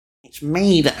It's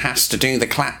me that has to do the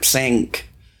clap sync.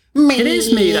 Me. It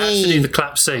is me that has to do the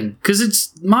clap sync,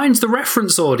 because mine's the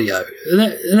reference audio, and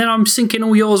then I'm syncing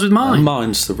all yours with mine.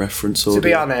 Mine's the reference audio. To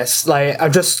be honest, like,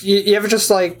 you ever just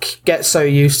like get so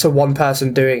used to one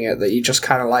person doing it that you just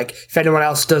kind of like, if anyone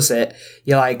else does it,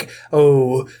 you're like,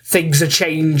 oh, things are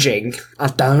changing. I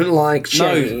don't like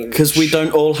change. No, because we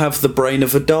don't all have the brain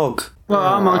of a dog. Well,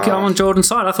 I'm on Jordan's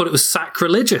side. I thought it was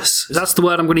sacrilegious. That's the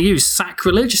word I'm going to use.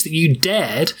 Sacrilegious that you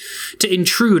dared to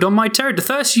intrude on my territory. The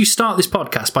first you start this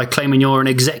podcast by claiming you're an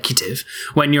executive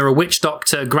when you're a witch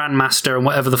doctor, grandmaster, and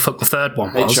whatever the fuck the third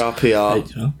one was.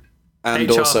 HRPR. And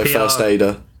HRPR. Also first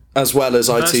aider. As well as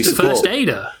IT support. First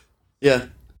aider? Yeah.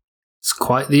 It's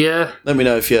quite the... Let me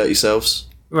know if you hurt yourselves.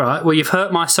 Right, well, you've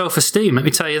hurt my self-esteem, let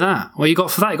me tell you that. What you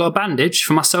got for that? You got a bandage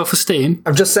for my self-esteem?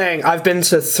 I'm just saying, I've been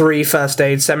to 3 first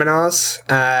aid seminars.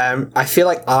 I feel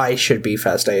like I should be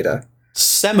first aider.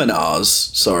 Seminars?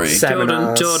 Sorry.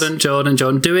 Seminars.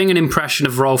 Jordan. Doing an impression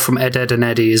of Rolf from Ed, Edd and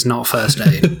Eddy is not first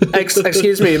aid.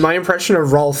 Excuse me, my impression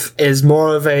of Rolf is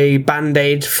more of a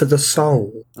band-aid for the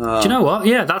soul. Do you know what?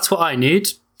 Yeah, that's what I need.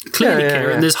 Clearly,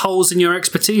 Kieran, there's holes in your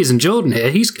expertise, and Jordan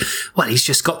here, he's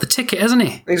just got the ticket, hasn't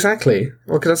he? Exactly.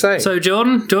 What can I say? So,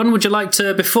 Jordan, would you like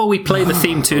to, before we play the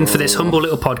theme tune for this humble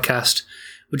little podcast,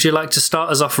 would you like to start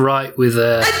us off right with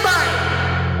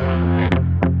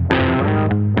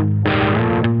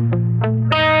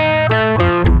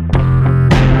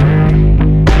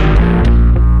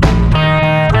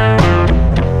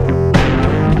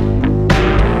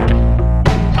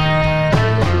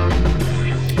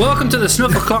Welcome to the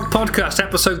Snuff O'Clock Podcast,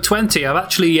 episode 20. I'm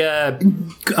actually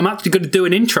going to do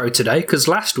an intro today, because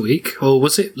last week, or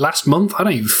was it last month? I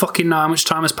don't even fucking know how much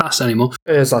time has passed anymore.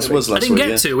 It was last week. I didn't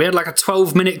get to. We had like a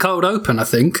 12-minute cold open, I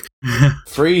think.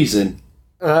 Freezing.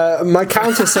 My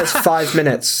counter says 5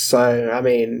 minutes, so, I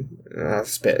mean,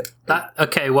 that's a bit...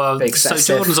 Okay, well, excessive.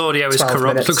 So Jordan's audio is corrupt.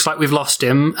 Minutes. Looks like we've lost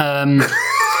him.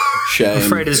 Shame. I'm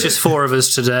afraid there's just 4 of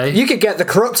us today. You could get the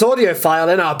corrupt audio file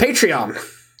in our Patreon.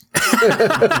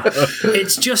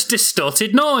 It's just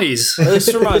distorted noise.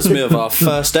 This reminds me of our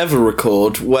first ever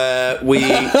record where we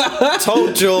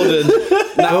told Jordan,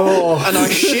 and I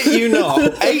shit you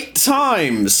not, 8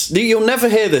 times. You'll never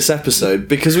hear this episode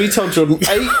because we told Jordan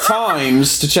 8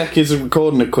 times to check his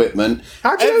recording equipment.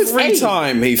 Every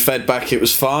time he fed back, it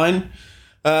was fine.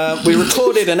 We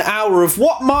recorded an hour of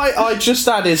what might I just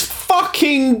add is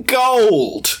fucking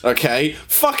gold, okay?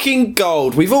 Fucking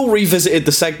gold. We've all revisited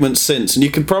the segments since, and you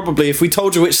can probably, if we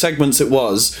told you which segments it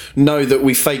was, know that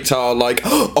we faked our, like,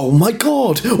 oh my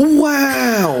god,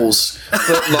 wows.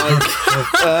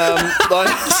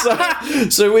 But,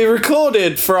 so we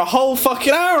recorded for a whole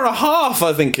fucking hour and a half,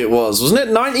 I think it was. Wasn't it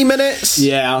 90 minutes?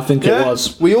 Yeah, I think it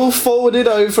was. We all forwarded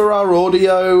over our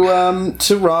audio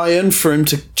to Ryan for him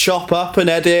to chop up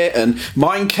and edit, and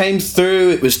mine came through,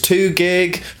 it was 2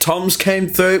 gig. Tom's came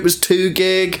through, it was 2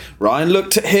 gig. Ryan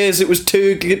looked at his, it was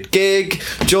 2 gig.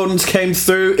 Jordan's came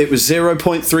through, it was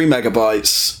 0.3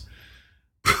 megabytes.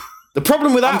 The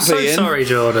problem with that I'm so sorry,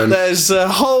 Jordan. There's a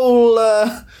whole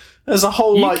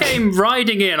you came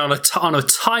riding in on a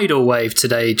tidal wave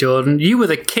today, Jordan. You were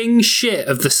the king shit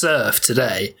of the surf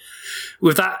today.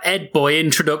 With that Ed Boy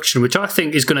introduction, which I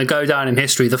think is going to go down in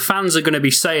history. The fans are going to be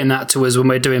saying that to us when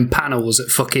we're doing panels at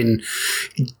fucking,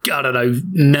 I don't know,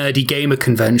 nerdy gamer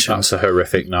conventions. That's a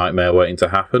horrific nightmare waiting to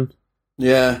happen.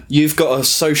 Yeah, you've got to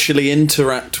socially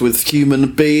interact with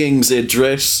human beings,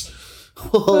 Idris.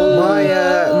 My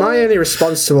only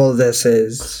response to all this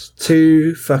is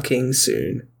too fucking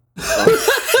soon.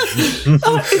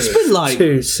 It's been like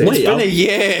it's been a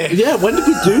year. Yeah, when did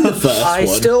we do the first I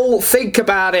one? still think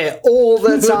about it all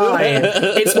the time.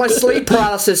 It's my sleep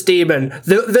paralysis demon.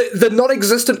 The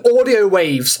non-existent audio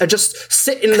waves are just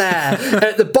sitting there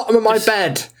at the bottom of my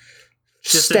bed.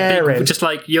 Just staring. Just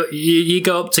like you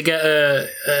go up to get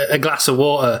a glass of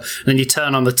water, and then you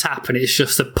turn on the tap, and it's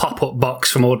just a pop-up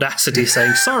box from Audacity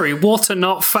saying, "Sorry, water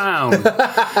not found."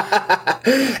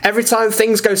 Every time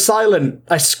things go silent,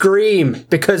 I scream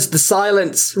because the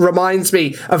silence reminds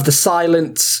me of the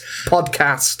Silence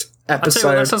podcast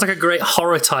episode. That sounds like a great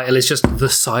horror title. It's just "The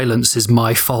Silence is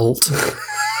my fault."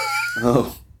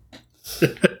 Oh.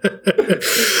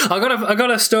 I got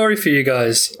a story for you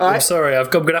guys. I'm sorry, I'm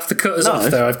going to have to cut us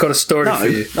off there. I've got a story for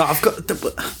you. No, I've got.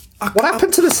 What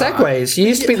happened to the segues? You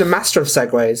used to be the master of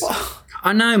segues.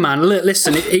 I know, man.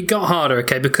 Listen, it got harder,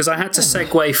 okay, because I had to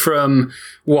segue from,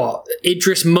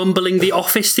 Idris mumbling the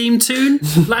Office theme tune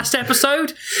last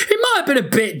episode? It might have been a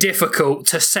bit difficult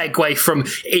to segue from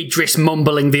Idris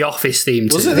mumbling the Office theme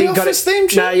tune. Was it the Office theme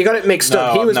tune? No, you got it mixed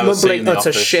up. He was mumbling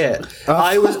utter shit.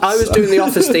 I was doing the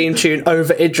Office theme tune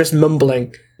over Idris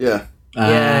mumbling. Yeah.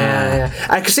 Yeah. Yeah,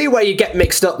 I can see where you get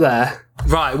mixed up there.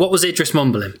 Right, what was Idris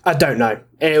mumbling? I don't know.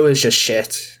 It was just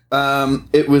shit.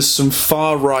 It was some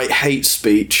far-right hate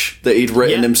speech that he'd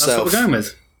written himself. That's what we're going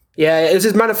with. Yeah, it was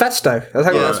his manifesto. I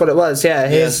think that's what it was. Yeah,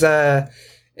 his.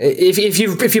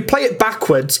 If you play it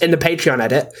backwards in the Patreon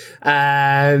edit,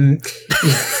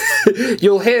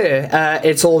 you'll hear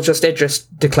it's all just Idris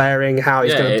declaring how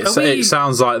he's going to. It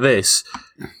sounds like this.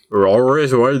 Turn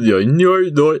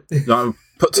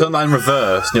that in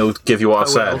reverse, and it'll give you what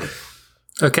I said.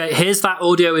 Okay, here's that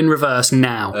audio in reverse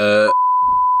now.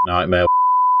 Nightmare.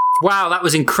 Wow, that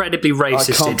was incredibly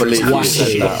racist. I can't believe you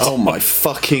said that. Oh my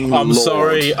fucking I'm Lord.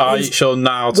 sorry, I shall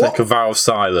now take a vow of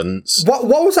silence. What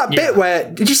was that bit where...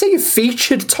 Did you say you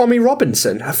featured Tommy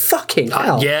Robinson? Fucking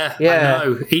hell. Yeah, I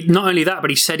know. Not only that,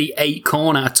 but he said he ate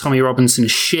corn out of Tommy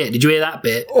Robinson's shit. Did you hear that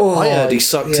bit? Oh, I heard he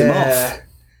sucked him off.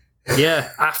 Yeah,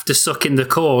 after sucking the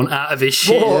corn out of his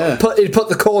shit. He put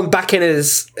the corn back in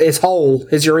his hole,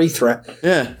 his urethra.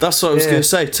 Yeah, that's what I was going to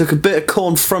say. Took a bit of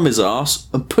corn from his arse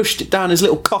and pushed it down his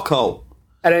little cockhole.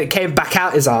 And then it came back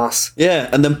out his arse. Yeah,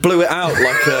 and then blew it out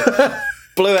like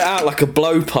a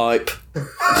blowpipe.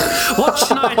 What's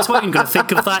Shania Twain going to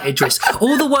think of that, Idris?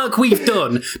 All the work we've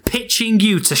done pitching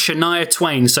you to Shania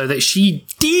Twain so that she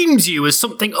deems you as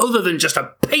something other than just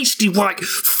a pasty white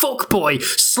fuckboy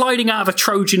sliding out of a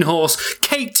Trojan horse,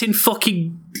 caked in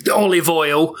fucking olive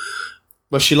oil.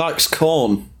 Well, she likes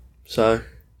corn, so...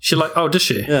 Oh, does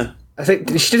she? Yeah. I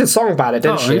think she did a song about it,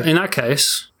 didn't she? In that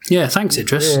case... Yeah, thanks,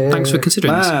 Idris. Thanks for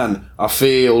considering this. Man, I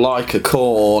feel like a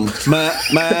corn. Man.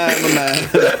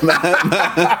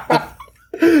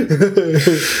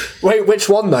 Wait, which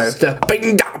one though? The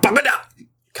bing-da-ba-ba-da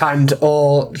kind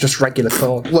or just regular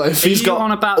corn? Well, if he's got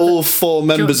all four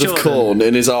members of corn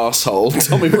in his arsehole,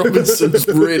 Tommy Robinson's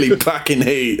really packing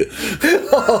heat.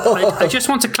 I just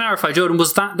want to clarify, Jordan,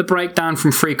 was that the breakdown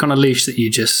from Freak on a Leash that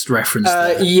you just referenced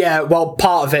there? Yeah, well,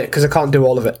 part of it, because I can't do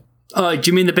all of it. Oh,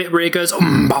 do you mean the bit where he goes Yeah.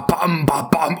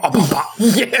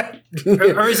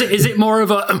 Or is it more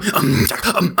of a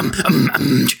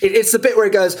It's the bit where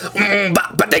it goes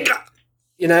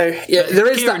you know, yeah, there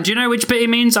is Kieran, that. do you know which bit he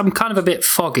means? I'm kind of a bit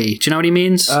foggy. Do you know what he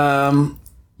means?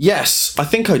 Yes, I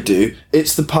think I do.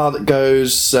 It's the part that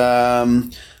goes scoop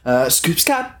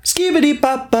scap skibidi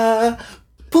baba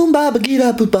boom baba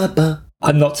gida boo baba.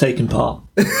 I'm not taking part.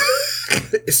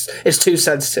 It's too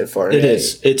sensitive for it. It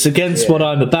is. It's against what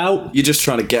I'm about. You're just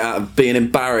trying to get out of being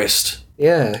embarrassed.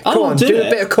 Yeah. Come Oh, on, do do it. a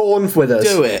bit of corn with us.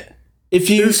 Do it. If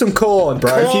you Do some corn,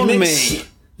 bro. Corn If you me.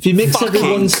 If you mix Fucking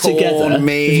everyone's together, corn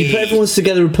me. if you put everyone's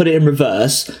together and put it in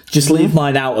reverse, just leave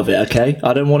mine out of it, okay?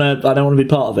 I don't want to be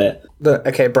part of it. Look,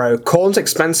 okay, bro. Corn's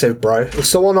expensive, bro. If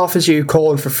someone offers you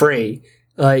corn for free,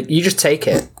 like, you just take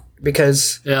it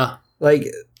because, like,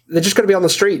 they're just going to be on the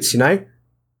streets, you know,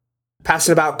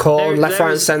 passing about corn left,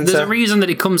 right, and centre. There's a reason that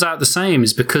it comes out the same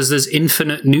is because there's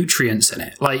infinite nutrients in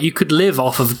it. Like, you could live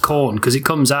off of corn because it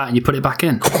comes out and you put it back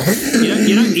in.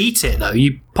 You don't eat it, though.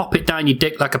 You pop it down your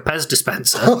dick like a Pez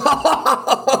dispenser.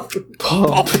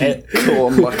 Pop it.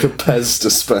 Corn like a Pez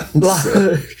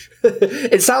dispenser.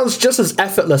 It sounds just as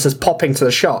effortless as popping to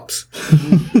the shops.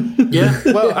 Yeah.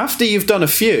 Well, after you've done a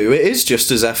few, it is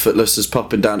just as effortless as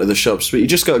popping down to the shops, but you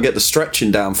just got to get the stretching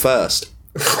down first.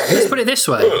 Let's put it this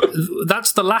way.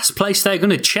 That's the last place they're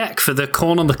going to check for the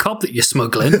corn on the cob that you're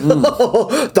smuggling.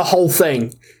 The whole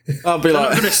thing. I'll be They're not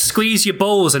like, going to squeeze your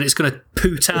balls and it's going to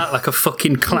poot out like a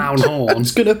fucking clown horn.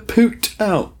 it's going to poot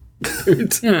out.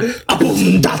 Yeah.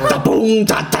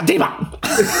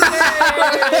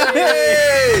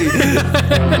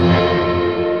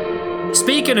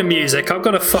 Speaking of music, I've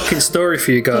got a fucking story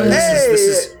for you guys.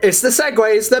 It's the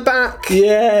segues, they're back.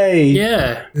 Yay!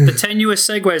 Yeah, the tenuous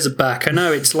segues are back. I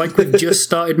know, it's like we've just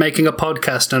started making a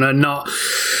podcast and are not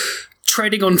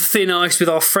treading on thin ice with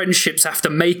our friendships after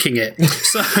making it.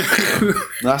 So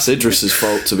That's Idris's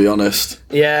fault, to be honest.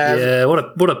 Yeah. what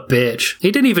a bitch. He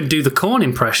didn't even do the corn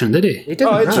impression, did he? He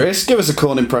didn't Oh, have- Idris, give us a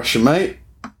corn impression, mate.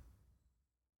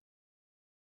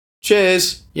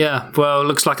 Cheers. Yeah, well,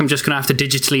 looks like I'm just going to have to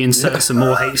digitally insert some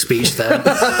more hate speech there.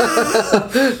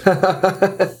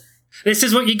 This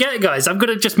is what you get, guys. I'm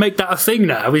going to just make that a thing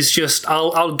now. Is just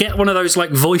I'll get one of those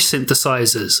like voice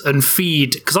synthesizers and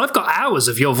feed, because I've got hours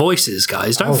of your voices,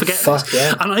 guys. Don't forget this.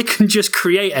 yeah. And I can just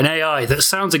create an AI that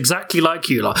sounds exactly like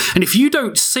you lot. And if you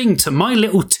don't sing to my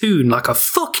little tune like a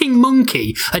fucking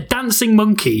monkey, a dancing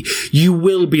monkey, you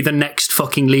will be the next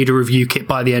fucking leader of UKIP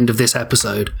by the end of this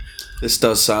episode. This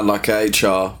does sound like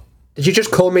HR. Did you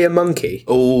just call me a monkey?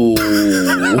 Oh,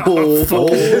 He's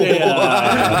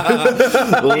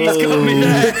got me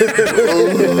there.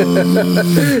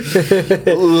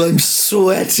 I'm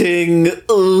sweating.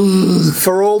 Ugh.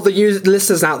 For all the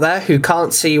listeners out there who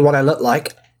can't see what I look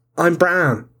like, I'm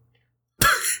brown.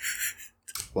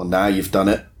 Well, now you've done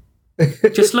it.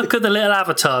 Just look at the little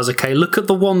avatars, okay? Look at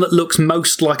the one that looks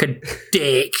most like a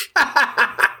dick.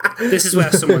 This is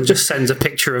where someone just sends a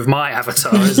picture of my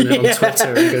avatar, isn't it, on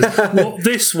Twitter, and goes, "What,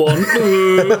 this one?"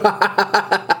 Oh,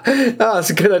 that's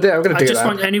a good idea. I'm going to do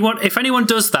that. If anyone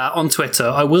does that on Twitter,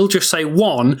 I will just say,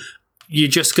 one, you're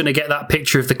just going to get that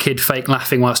picture of the kid fake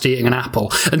laughing whilst eating an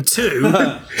apple. And two,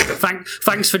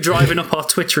 thanks for driving up our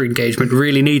Twitter engagement.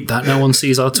 Really need that. No one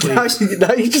sees our tweets.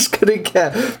 Now you're just going to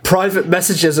get private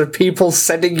messages of people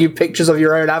sending you pictures of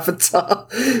your own avatar,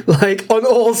 like on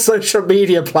all social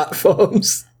media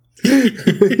platforms.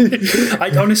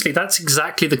 Honestly, that's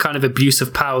exactly the kind of abuse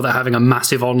of power that having a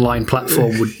massive online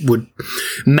platform would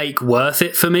make worth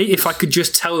it for me. If I could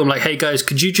just tell them, like, hey guys,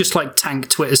 could you just like tank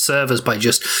Twitter servers by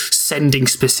just sending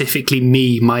specifically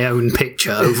me my own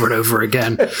picture over and over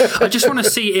again? I just want to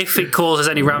see if it causes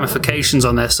any ramifications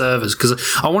on their servers, because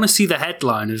I want to see the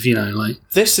headline of, like,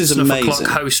 this is amazing.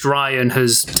 Host Ryan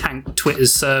has tanked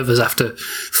Twitter's servers after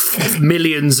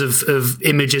millions of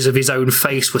images of his own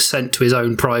face were sent to his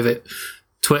own private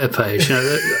Twitter page. Am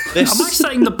I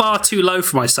setting the bar too low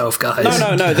for myself, guys?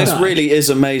 No. This really is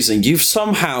amazing. You've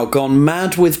somehow gone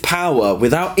mad with power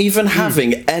without even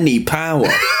having any power.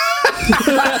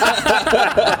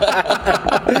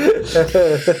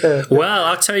 Well,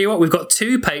 I'll tell you what, we've got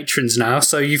 2 patrons now,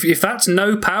 so if that's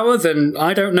no power, then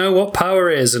I don't know what power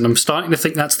is, and I'm starting to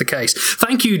think that's the case.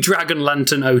 Thank you, Dragon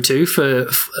Lantern 02, for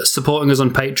supporting us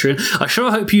on Patreon. I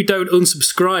sure hope you don't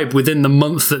unsubscribe within the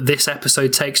month that this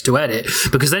episode takes to edit,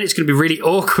 because then it's going to be really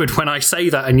awkward when I say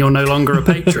that and you're no longer a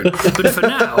patron. But for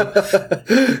now,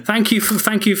 thank you for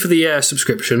the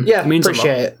subscription. Yeah, it means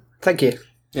appreciate a lot. it. Thank you.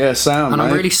 Yeah, sound. And mate.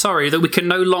 I'm really sorry that we can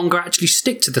no longer actually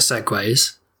stick to the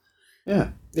segues. Yeah,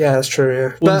 that's true. Yeah.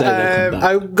 One But day they'll come back.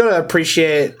 I'm gonna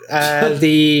appreciate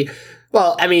the.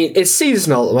 Well, I mean, it's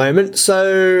seasonal at the moment,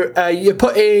 so you're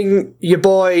putting your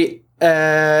boy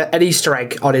an Easter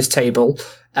egg on his table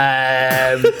for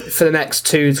the next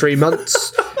 2-3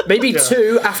 months, maybe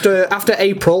 2 after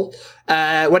April.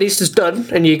 When Easter's done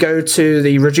and you go to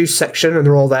the reduced section and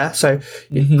they're all there, so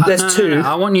there's 2. No.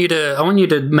 I want you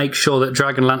to make sure that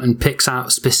Dragon Lantern picks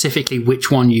out specifically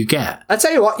which one you get. I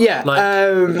tell you what, yeah.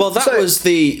 Well, that was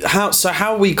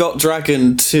how we got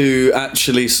Dragon to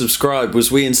actually subscribe was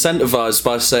we incentivized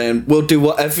by saying we'll do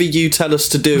whatever you tell us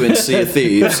to do in Sea of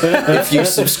Thieves if you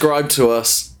subscribe to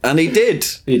us. And he did.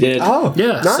 He did. Oh,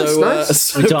 yeah. Nice.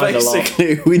 So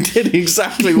basically, we did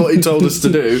exactly what he told us to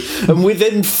do. And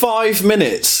within 5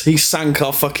 minutes, he sank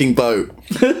our fucking boat.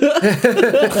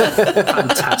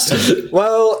 Fantastic.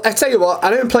 Well, I tell you what, I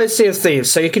don't play Sea of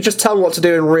Thieves, so you can just tell me what to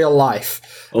do in real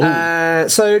life.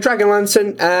 So, Dragon Lantern,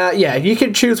 you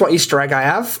can choose what Easter egg I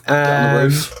have. Down the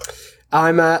roof.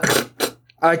 I'm a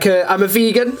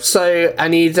vegan, so I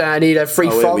need a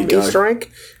free from Easter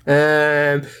egg.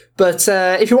 But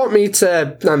if you want me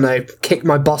to, I don't know, kick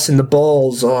my boss in the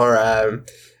balls, or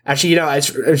actually,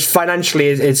 it's financially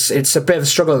it's a bit of a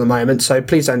struggle at the moment, so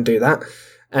please don't do that.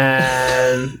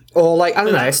 Or like I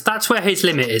don't know. That's where his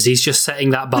limit is. He's just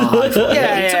setting that bar high. It's up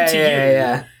to you.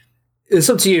 Yeah. It's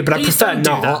up to you, but Please I prefer don't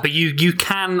not. do that, but you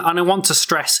can, and I want to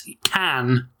stress,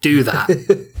 can do that.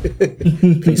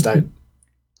 Please don't.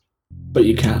 But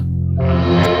you can.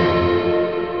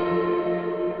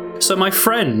 So my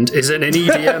friend is in an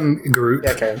EDM group.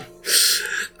 Okay.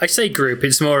 I say group,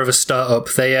 it's more of a startup.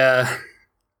 They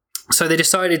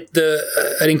decided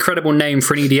an incredible name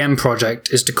for an EDM project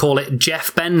is to call it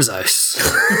Jeff Benzos.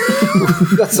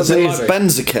 That's Is it amazing. like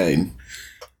benzocaine?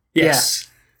 Yes.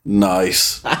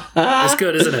 Nice. It's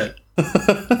good, isn't it?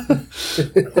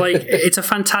 Like, it's a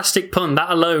fantastic pun. That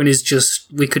alone is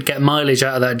just, we could get mileage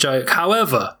out of that joke.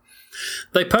 However,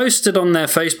 they posted on their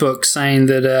Facebook saying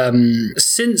that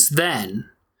since then,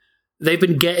 they've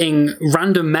been getting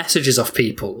random messages off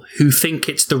people who think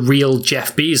it's the real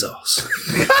Jeff Bezos.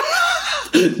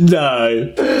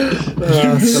 No.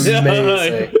 That's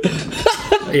amazing.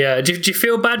 Yeah, do you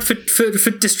feel bad for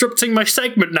disrupting my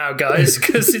segment now, guys?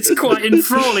 Because it's quite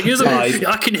enthralling, isn't it?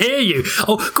 I can hear you.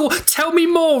 Oh, go on, tell me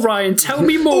more, Ryan. Tell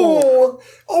me more.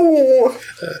 Oh.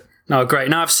 Oh, great.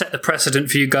 Now I've set the precedent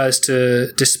for you guys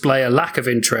to display a lack of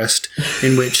interest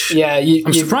in which...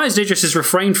 I'm surprised Idris has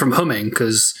refrained from humming,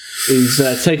 because... He's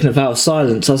taken a vow of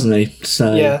silence, hasn't he?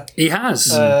 So Yeah. He has.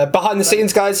 Behind the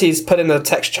scenes, guys, he's put in the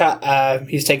text chat,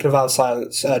 he's taken a vow of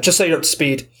silence. Just so you're up to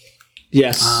speed.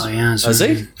 Yes. Oh, yeah. Has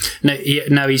he?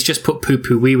 No, he's just put poo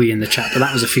poo wee wee in the chat, but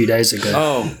that was a few days ago.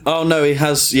 Oh no, he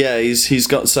has. Yeah, he's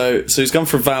got so he's gone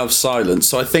for Valve Silence.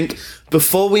 So I think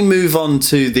before we move on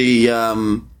to the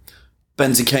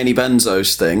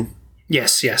Benzos thing,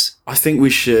 Yes. I think we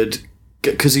should,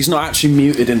 because he's not actually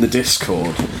muted in the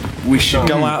Discord. We should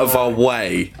go out of our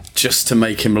way just to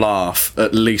make him laugh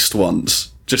at least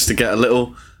once, just to get a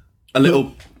little out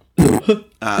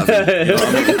of him. You know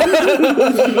what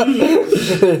I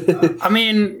mean? I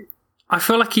mean, I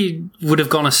feel like he would have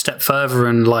gone a step further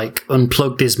and like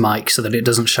unplugged his mic so that it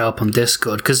doesn't show up on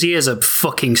Discord, because he is a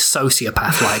fucking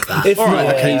sociopath like that. All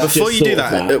right, okay. Before you do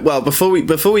that,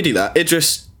 before we do that,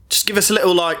 Idris, just give us a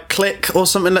little like click or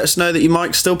something. Let us know that your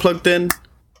mic's still plugged in.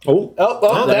 Oh,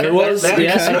 there it was.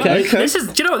 Yes, okay. This is,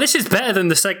 do you know what? This is better than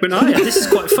the segment I had. This is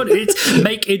quite funny. It's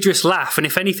make Idris laugh, and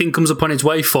if anything comes up on its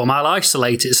waveform, I'll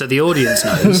isolate it so the audience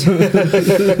knows, and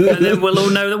then we'll all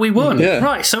know that we won. Yeah.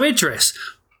 Right. So Idris,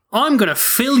 I'm gonna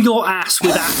fill your ass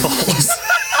with apples.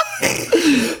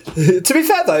 To be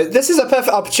fair, though, this is a perfect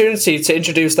opportunity to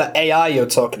introduce that AI you're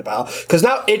talking about, because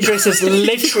now Idris is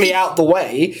literally out the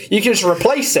way. You can just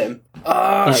replace him.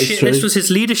 Oh, shit, this was his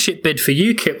leadership bid for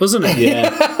UKIP, wasn't it? Yeah,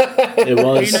 it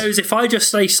was. He knows if I just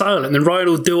stay silent, then Ryan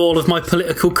will do all of my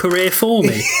political career for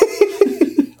me.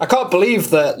 I can't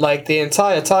believe that, like, the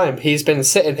entire time he's been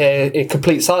sitting here in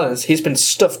complete silence, he's been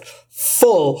stuffed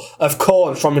full of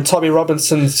corn from Tommy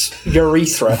Robinson's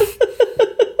urethra.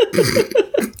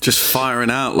 Just firing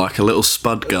out like a little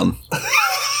spud gun.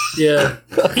 Yeah.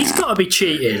 He's got to be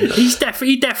cheating. He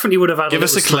definitely would have had Give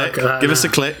us a click. Give us a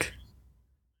click.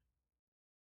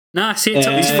 Nah, see, he's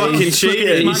fucking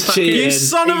cheating. He's cheating. You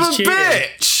son of a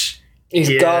bitch! He's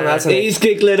gone, hasn't he? He's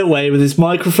giggling away with his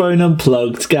microphone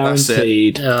unplugged,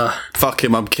 guaranteed. Fuck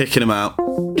him, I'm kicking him out.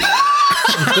 He's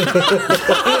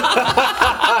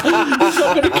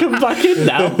not going to come back in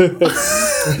now.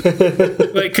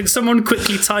 Wait, can someone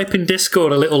quickly type in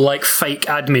Discord a little like fake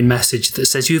admin message that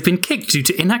says you've been kicked due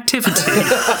to inactivity?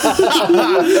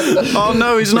 Oh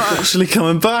no, he's not actually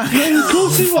coming back. Of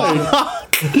course he won't.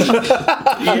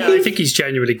 Yeah, I think he's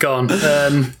genuinely gone.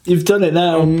 You've done it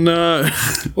now. No.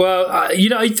 Well,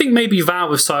 I think maybe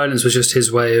Vow of Silence was just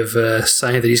his way of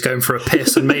saying that he's going for a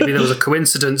piss, and maybe there was a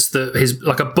coincidence that his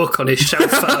like a book on his shelf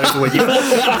fell over when you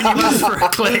went for a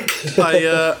click.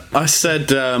 I said,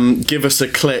 give us a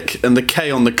click, and the K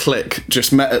on the click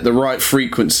just met at the right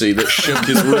frequency that shook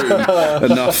his room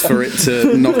enough for it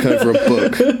to knock over a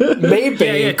book. Maybe.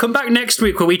 Yeah, come back next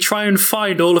week where we try and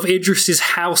find all of Idris's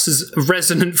house's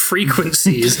resonant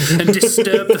frequencies and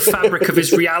disturb the fabric of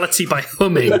his reality by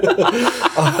humming.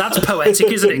 That's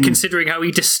poetic, isn't it, considering how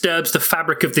he disturbs the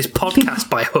fabric of this podcast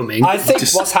by humming? I think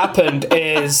what's happened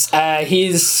is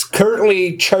he's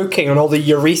currently choking on all the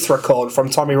urethra corn from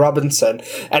Tommy Robinson,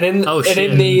 and in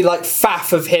the like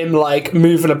faff of him like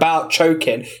moving about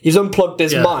choking, he's unplugged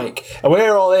his mic, and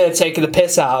we're all here taking the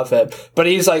piss out of him. But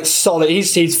he's like solid.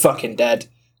 He's fucking dead.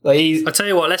 Like, I tell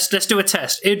you what, let's do a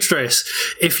test. Idris,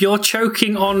 if you're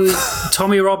choking on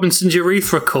Tommy Robinson's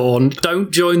urethra corn,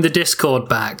 don't join the Discord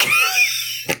back.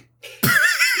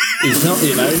 He's not,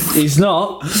 he's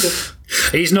not.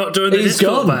 He's not doing the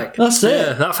Discord gone. back. That's it.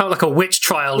 Yeah, that felt like a witch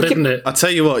trial, didn't it? I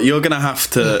tell you what, you're gonna have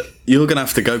to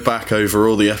go back over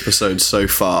all the episodes so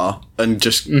far and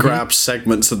just grab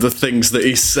segments of the things that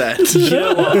he said. You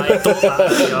know what? I thought that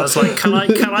earlier. I was like, can I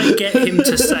get him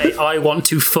to say, "I want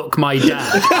to fuck my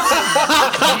dad,"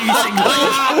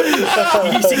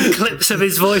 using clips of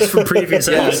his voice from previous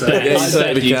episodes?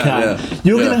 I bet you can.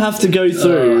 You're going to have to go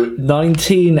through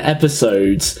 19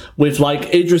 episodes with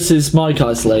like Idris's mic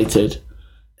isolated.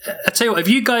 I tell you what, have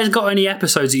you guys got any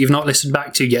episodes that you've not listened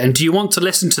back to yet, and do you want to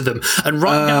listen to them and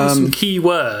write down some key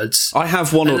words? I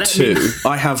have one or two.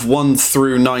 I have 1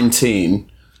 through 19.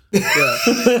 Okay,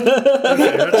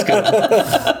 that's good.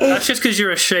 That's just because you're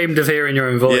ashamed of hearing your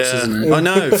own voice, isn't it? I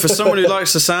know. For someone who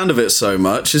likes the sound of it so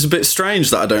much, it's a bit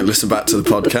strange that I don't listen back to the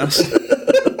podcast.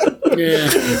 Yeah.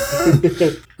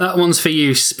 That one's for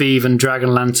you, Speeve and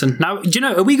Dragon Lantern. Now, do you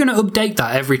know, are we going to update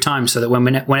that every time so that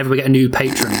whenever we get a new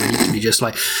patron, we can be just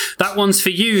like, that one's for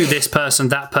you, this person,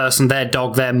 that person, their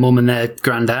dog, their mum and their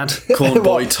granddad? Corn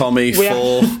Boy Tommy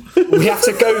 4. We have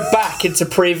to go back into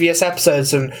previous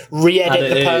episodes and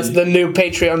re-edit the new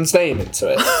Patreon's name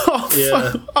into it.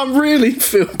 I really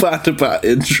feel bad about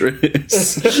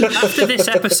Idris. After this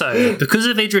episode, because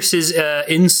of Idris's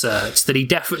inserts that he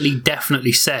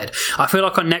definitely said, I feel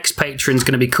like our next Patreon's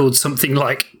going to be called something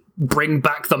like "Bring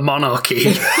Back the Monarchy."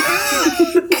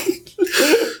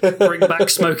 Bring back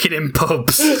smoking in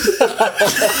pubs.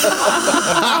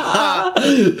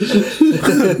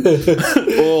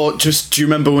 Or just, do you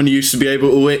remember when you used to be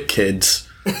able to hit kids?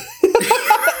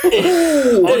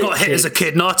 I got hit as a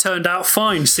kid and I turned out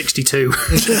fine, 62. I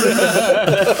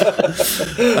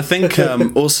think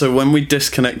also when we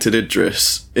disconnected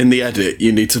Idris, in the edit,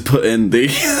 you need to put in the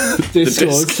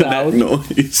disconnect sound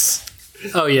noise.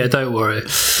 Oh yeah, don't worry.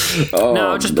 No,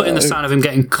 I'll just put in the sound of him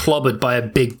getting clobbered by a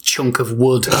big chunk of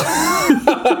wood.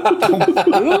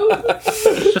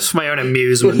 Just for my own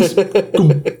amusement.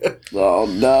 Oh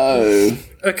no.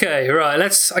 Okay, right,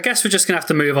 I guess we're just going to have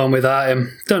to move on without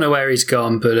him. Don't know where he's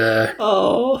gone, but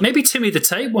maybe Timmy the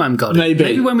Tapeworm got it.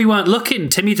 Maybe when we weren't looking,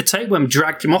 Timmy the Tapeworm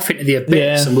dragged him off into the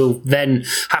abyss, and we'll then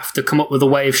have to come up with a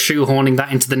way of shoehorning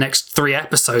that into the next 3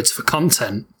 episodes for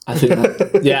content. I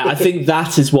think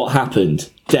that is what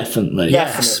happened. Definitely.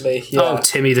 Definitely. Yeah. Oh,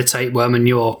 Timmy the Tapeworm and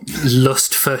your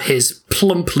lust for his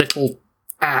plump little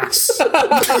ass.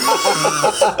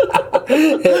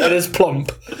 It is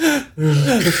plump.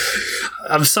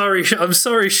 I'm sorry,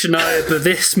 Shania, but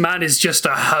this man is just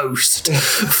a host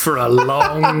for a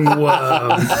long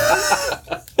worm.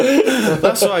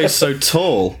 That's why he's so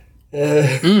tall.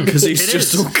 Because he's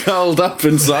just all curled up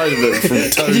inside of it from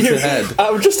toe to head.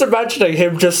 I'm just imagining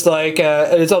him just like,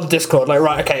 it's on Discord, like,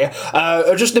 right, okay,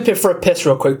 I'll just nip in for a piss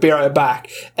real quick, be right back.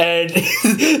 And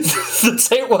the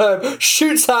tapeworm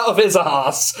shoots out of his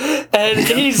arse, and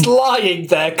he's lying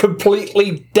there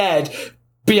completely dead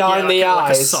behind the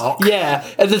eyes. Yeah,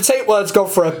 and the tapeworm's gone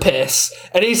for a piss,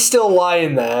 and he's still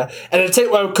lying there, and the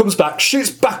tapeworm comes back,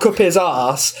 shoots back up his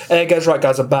arse, and it goes, right,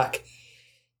 guys, I'm back.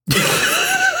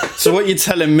 So what you're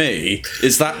telling me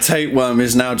is that tapeworm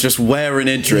is now just wearing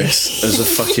Idris as a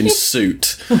fucking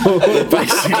suit.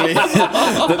 Basically,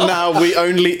 that now we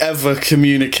only ever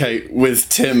communicate with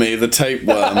Timmy, the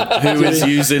tapeworm, who is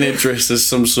using Idris as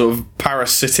some sort of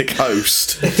parasitic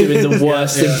host. Doing the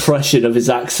worst impression of his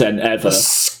accent ever.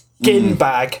 Skin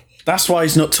bag. That's why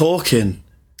he's not talking.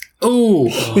 Ooh,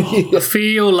 I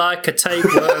feel like a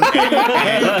tapeworm.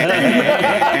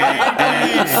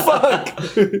 Fuck.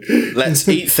 Let's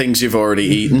eat things you've already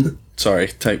eaten. Sorry,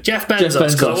 Jeff Benzos,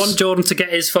 because I want Jordan to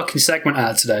get his fucking segment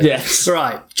out today. Yes.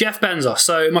 Right, Jeff Benzos.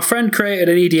 So my friend created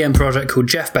an EDM project called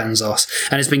Jeff Benzos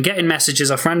and has been getting messages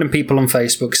off random people on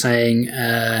Facebook saying,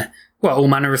 all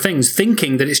manner of things,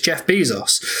 thinking that it's Jeff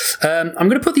Bezos. I'm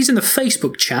going to put these in the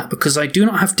Facebook chat because I do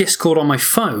not have Discord on my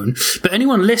phone, but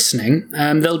anyone listening,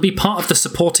 they'll be part of the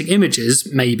supporting images,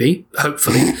 maybe,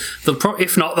 hopefully.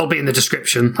 If not, they'll be in the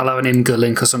description. I'll have an Imgur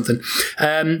link or something.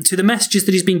 To the messages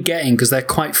that he's been getting because they're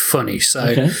quite funny.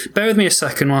 So bear with me a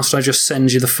second whilst I just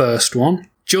send you the first one.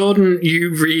 Jordan,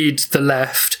 you read the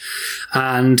left,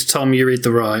 and Tom, you read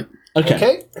the right.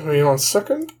 Okay. Give me 1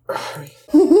 second.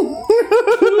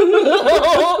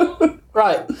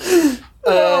 Right.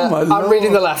 I'm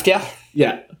reading the left, yeah?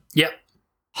 Yeah. Yep.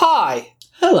 Hi.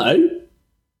 Hello.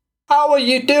 How are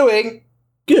you doing?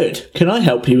 Good. Can I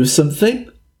help you with something?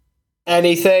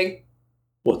 Anything.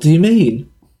 What do you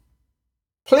mean?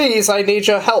 Please, I need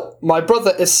your help. My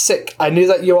brother is sick. I knew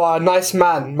that you are a nice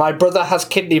man. My brother has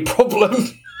kidney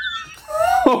problem.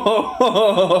 Oh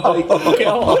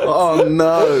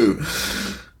no.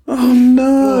 Oh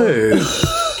no.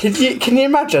 Can you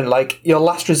imagine, like, your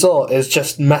last resort is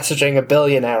just messaging a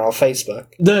billionaire on Facebook?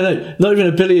 No, not even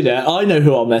a billionaire. I know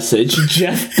who I'll message.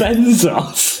 Jeff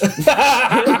Benzos.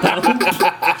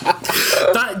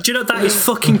 That is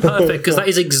fucking perfect, because that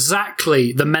is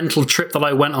exactly the mental trip that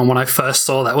I went on when I first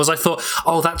saw that. I thought,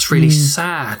 oh, that's really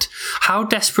sad. How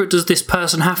desperate does this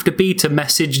person have to be to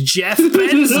message Jeff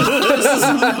Benzos?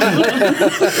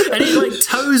 And he like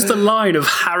toes the line of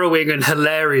harrowing and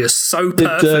hilarious so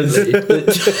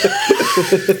perfectly.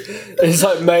 It's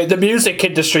like, mate, the music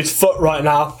industry's fucked right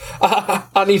now.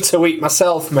 I need to eat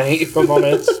myself, mate, if I'm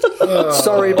honest.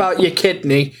 Sorry about your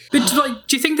kidney. But like,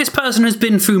 do you think this person has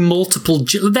been through multiple?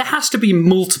 There has to be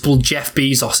multiple Jeff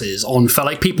Bezoses on for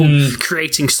like people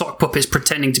creating sock puppets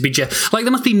pretending to be Jeff. Like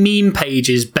there must be meme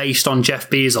pages based on Jeff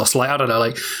Bezos. Like I don't know,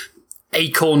 like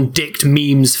acorn-dicked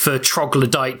memes for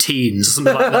troglodyte teens or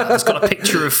something like that. It's got a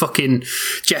picture of fucking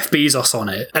Jeff Bezos on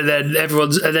it, and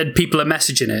then people are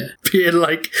messaging it, being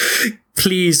like,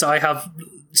 "Please, I have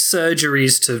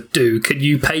surgeries to do. Can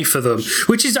you pay for them?"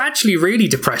 Which is actually really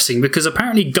depressing because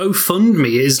apparently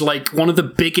GoFundMe is like one of the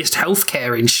biggest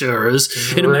healthcare insurers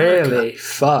in America. Really?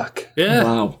 Fuck. Yeah.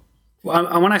 Wow.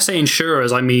 And when I say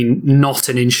insurers, I mean not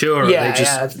an insurer. Yeah, they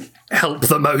just help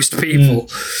the most people.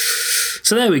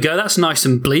 So there we go. That's nice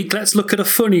and bleak. Let's look at a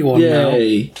funny one now.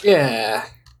 Yeah.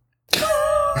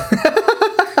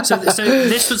 So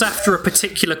this was after a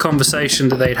particular conversation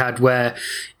that they'd had where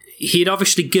he'd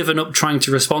obviously given up trying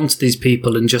to respond to these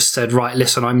people and just said, right,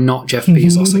 listen, I'm not Jeff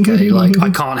Bezos, okay? Like, I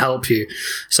can't help you.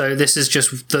 So this is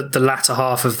just the latter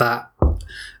half of that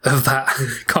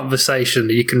conversation.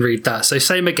 You can read that. So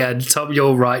same again. Tom,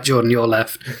 you're right. Jordan, you're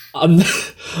left. I'm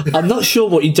not sure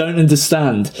what you don't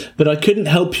understand, but I couldn't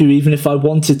help you even if I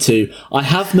wanted to. I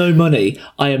have no money.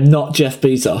 I am not Jeff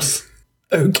Bezos.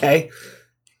 Okay.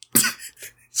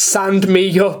 Send me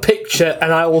your picture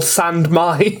and I will send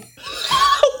mine.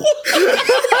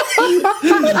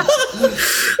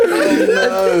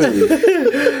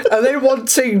 Are they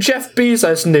wanting Jeff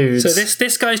Bezos nudes? So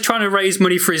this guy's trying to raise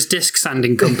money for his disc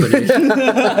sanding company.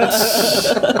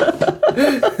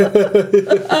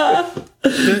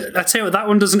 I tell you what, that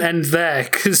one doesn't end there,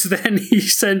 because then he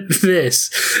sent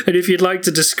this. And if you'd like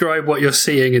to describe what you're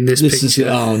seeing in this picture.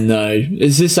 Oh no.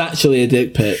 Is this actually a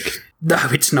dick pic? No,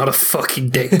 it's not a fucking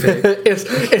dick pic.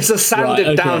 It's a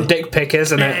sanded down dick pic,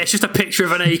 isn't it? Yeah, it's just a picture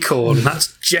of an acorn.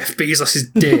 That's Jeff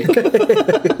Bezos' dick.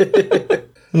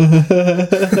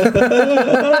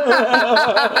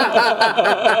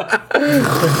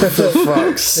 For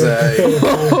fuck's sake.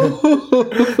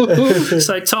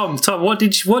 So Tom, what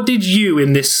did you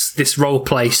in this role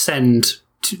play send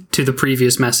to the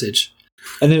previous message?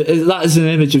 And that is an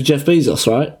image of Jeff Bezos,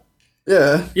 right?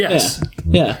 Yeah. Yes.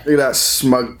 Yeah. Look at that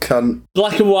smug cunt.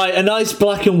 Black and white, a nice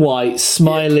black and white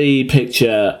smiley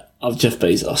picture of Jeff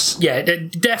Bezos. Yeah,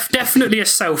 definitely a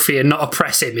selfie and not a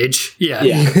press image. Yeah.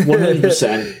 Yeah,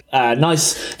 100%.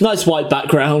 Nice white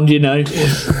background, you know.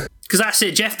 Because that's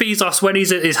it. Jeff Bezos, when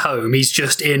he's at his home, he's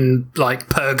just in, like,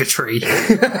 purgatory.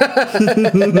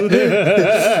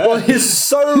 Well, he's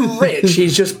so rich,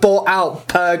 he's just bought out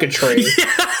purgatory.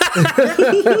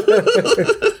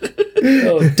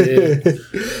 Oh, dear.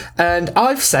 And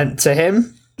I've sent to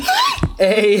him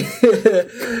a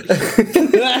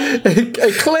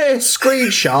clear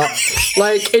screenshot.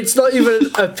 Like, it's not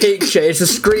even a picture, it's a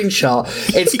screenshot.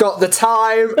 It's got the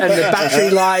time and the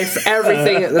battery life,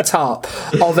 everything at the top,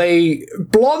 of a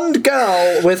blonde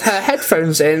girl with her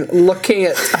headphones in looking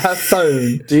at her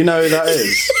phone. Do you know who that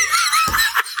is?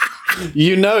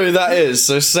 You know who that is,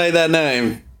 so say their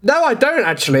name. No, I don't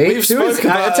actually. We've spoken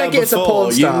about I take her it it's a before.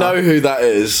 porn star. You know who that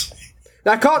is.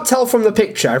 I can't tell from the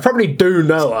picture. I probably do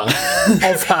know her.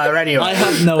 Of her anyway. I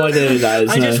have no idea who that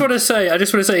is. I just want to say,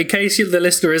 in case the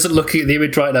listener isn't looking at the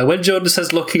image right now, when Jordan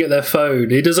says looking at their phone,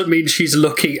 it doesn't mean she's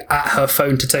looking at her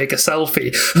phone to take a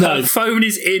selfie. No. Her phone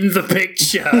is in the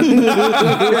picture. So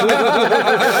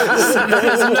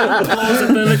there's no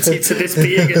plausibility to this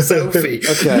being a selfie.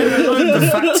 Okay. Let alone the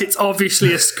fact it's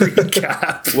obviously a screen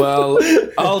cap. Well,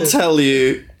 I'll tell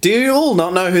you. Do you all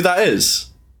not know who that is?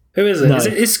 Who is it? No.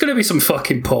 It's going to be some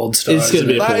fucking porn star. It's going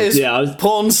to be a That porn. is Yeah,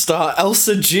 porn star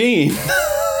Elsa Jean.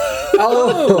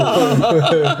 Oh.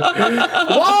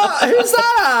 What? Who's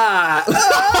that?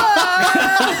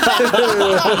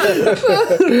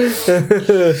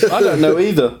 I don't know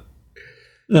either.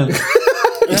 No.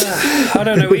 I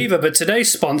don't know either, but today's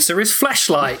sponsor is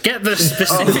Fleshlight. Get the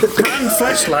specific brand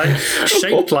Fleshlight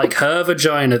shaped like her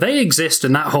vagina. They exist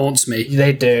and that haunts me.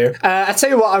 They do. I tell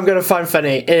you what I'm going to find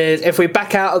funny is if we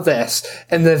back out of this,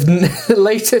 and the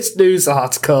latest news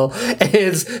article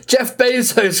is Jeff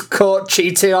Bezos caught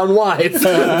cheating on wife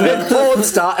with porn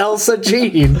star Elsa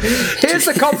Jean. Here's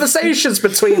the conversations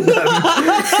between them.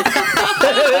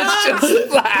 It's just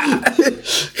that.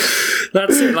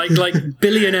 That's it. Like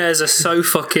billionaires are so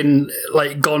fucking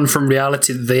like gone from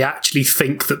reality that they actually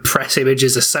think that press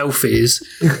images are selfies.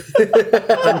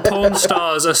 And porn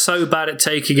stars are so bad at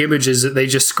taking images that they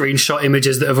just screenshot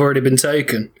images that have already been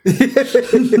taken.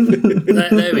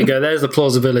 There we go. There's the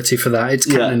plausibility for that. It's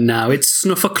canon now. It's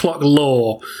snuff o'clock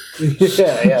law.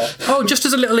 Yeah. Oh, just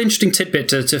as a little interesting tidbit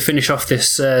to finish off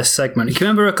this segment. You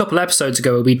remember a couple episodes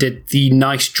ago where we did the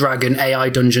Nice Dragon AI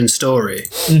Dungeon story?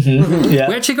 Mm-hmm. Yeah.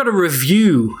 We actually got a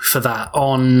review for that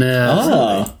on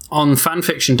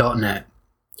fanfiction.net.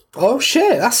 Oh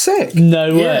shit, that's sick.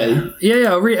 No way.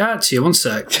 Yeah, I'll read it out to you. One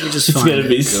sec. Let me just find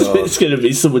It's gonna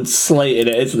be someone slating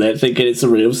it, isn't it? Thinking it's a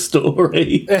real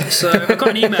story. So I got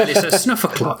an email. It says, Snuff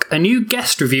O'Clock, a new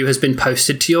guest review has been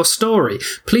posted to your story.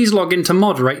 Please log in to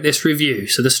moderate this review.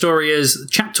 So the story is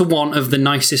chapter 1 of The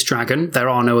Nicest Dragon. There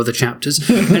are no other chapters.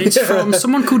 And it's from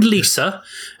someone called Lisa.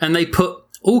 And they put,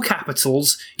 all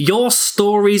capitals, your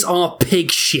stories are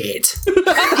pig shit.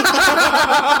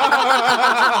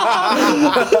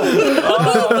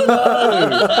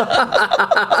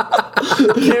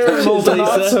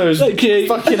 Tomatoes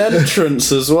fucking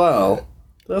entrance as well.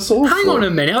 That's awful. Hang on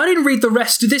a minute, I didn't read the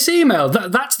rest of this email.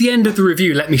 That's the end of the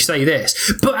review, let me say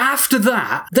this. But after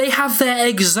that, they have their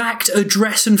exact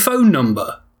address and phone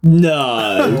number.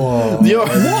 No. Your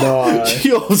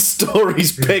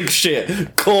story's pig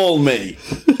shit. Call me.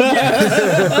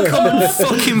 Come and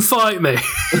fucking fight me.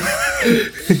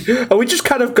 Are we just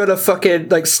kind of gonna fucking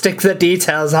like stick the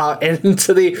details out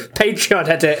into the Patreon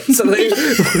edit so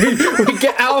that we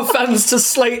get our fans to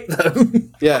slate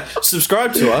them? Yeah,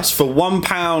 subscribe to us for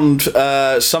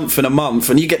 £1 something a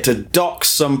month, and you get to dox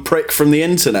some prick from the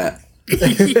internet.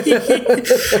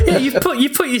 Yeah, you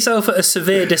put yourself at a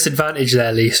severe disadvantage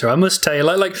there, Lisa. I must tell you,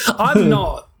 like I'm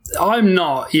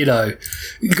not, you know,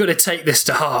 going to take this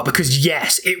to heart because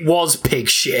yes, it was pig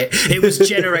shit. It was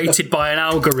generated by an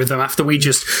algorithm after we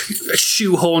just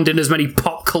shoehorned in as many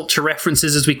pop culture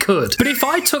references as we could. But if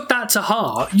I took that to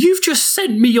heart, you've just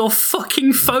sent me your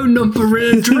fucking phone number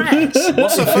and address.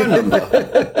 What's her phone number?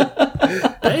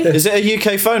 Hey? Is it a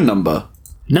UK phone number?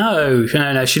 No,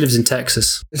 she lives in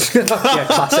Texas. Yeah,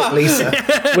 classic Lisa.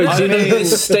 Wait, do you know the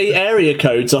state area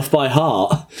codes off by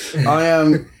heart?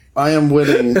 I am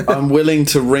willing. I'm willing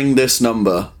to ring this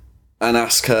number and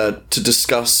ask her to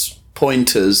discuss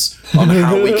pointers on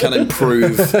how we can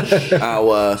improve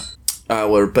our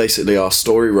basically our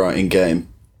story writing game.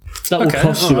 That will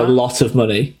cost you a lot of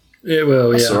money. It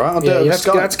will. That's all right. I'll do it. You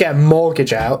have to get a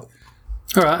mortgage out.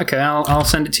 All right, okay, I'll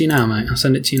send it to you now, mate. I'll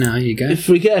send it to you now. Here you go. If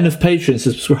we get enough Patreon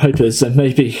subscribers, then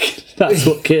maybe that's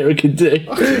what Kira can do.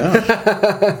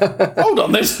 Hold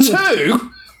on, there's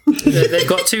two. They've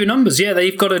got two numbers. Yeah,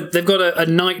 they've got a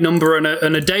night number and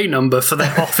a day number for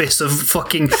their office of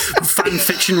fucking fan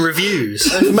fiction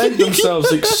reviews. They've made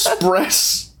themselves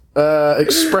expressively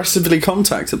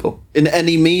contactable in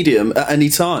any medium at any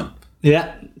time.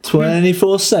 Yeah,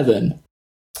 24/7.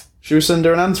 Should we send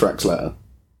her an anthrax letter?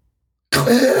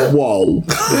 Whoa.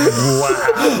 Where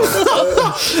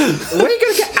are you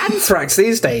going to get anthrax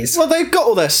these days? Well, they've got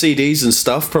all their CDs and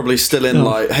stuff, probably still in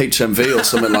like HMV or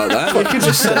something like that. You could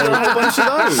just send her a bunch of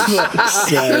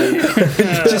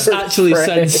those. Just actually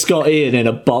send Scott Ian in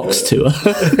a box to her.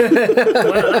 Well,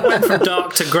 that went from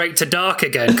dark to great to dark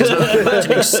again, because I'm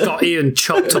imagining Scott Ian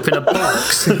chopped up in a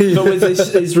box. But with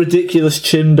his ridiculous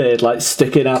chin beard like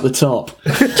sticking out the top.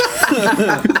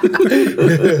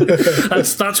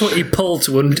 That's what you pull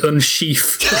to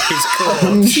unsheath his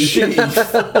corpse.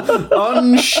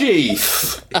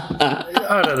 Unsheath.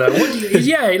 I don't know.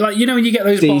 Yeah, like, you know when you get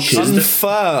those boxes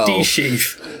Unfurl.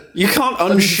 de-sheath. You can't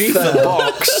unsheath the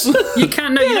box. You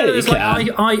can. No, you know there's you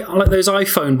like those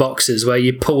iPhone boxes where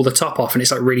you pull the top off and it's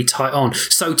like really tight on.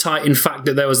 So tight, in fact,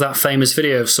 that there was that famous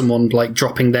video of someone like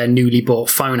dropping their newly bought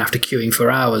phone after queuing for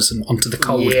hours and onto the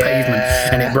cold pavement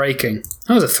and it breaking.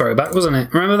 That was a throwback, wasn't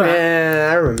it? Remember that? Yeah,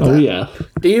 I remember Oh, that. yeah.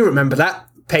 Do you remember that,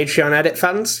 Patreon edit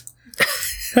fans?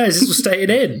 This was stated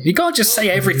in. You can't just say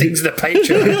everything to the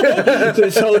Patreon.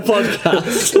 This whole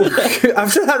podcast.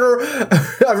 I've just had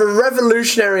a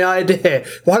revolutionary idea.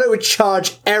 Why don't we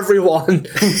charge everyone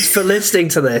for listening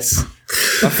to this?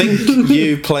 I think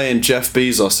you playing Jeff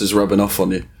Bezos is rubbing off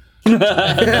on you.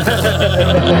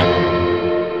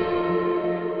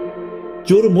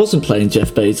 Jordan wasn't playing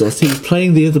Jeff Bezos, he was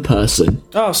playing the other person.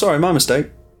 Oh, sorry, my mistake.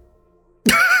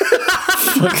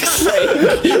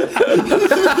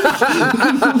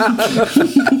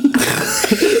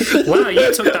 Wow,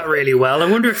 you took that really well. I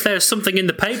wonder if there's something in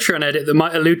the Patreon edit that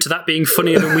might allude to that being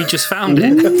funnier than we just found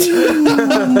it.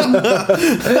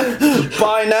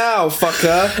 Bye now,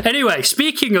 fucker. Anyway,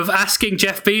 speaking of asking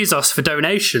Jeff Bezos for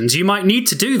donations, you might need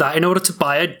to do that in order to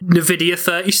buy a NVIDIA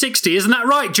 3060. Isn't that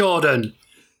right, Jordan?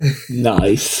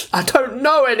 Nice. I don't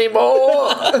know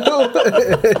anymore.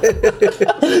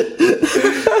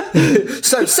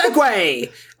 So, segue.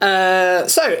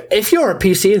 So, if you're a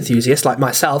PC enthusiast like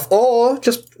myself, or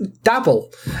just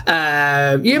dabble,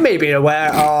 you may be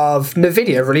aware of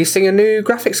NVIDIA releasing a new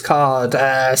graphics card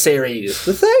series,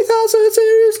 the 30,000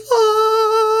 series.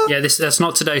 Yeah, that's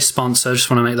not today's sponsor. I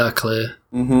just want to make that clear.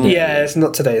 Mm-hmm. Yeah, it's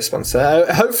not today's sponsor.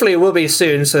 Hopefully it will be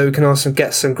soon, so we can also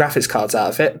get some graphics cards out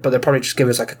of it, but they'll probably just give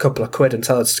us like a couple of quid and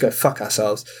tell us to go fuck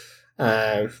ourselves,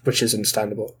 which is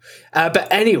understandable. But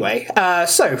anyway,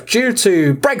 so due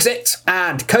to Brexit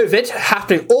and COVID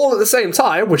happening all at the same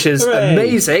time, which is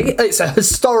amazing, it's a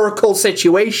historical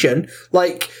situation.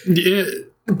 Like,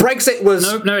 Brexit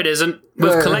was... No, it isn't.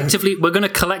 We're going to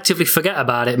collectively forget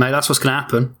about it, mate. That's what's going to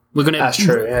happen. That's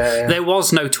true, yeah. There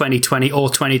was no 2020 or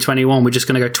 2021. We're just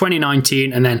going to go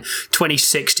 2019 and then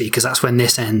 2060, because that's when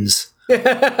this ends.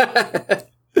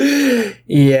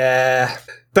 Yeah.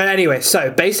 But anyway,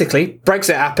 so basically,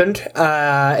 Brexit happened.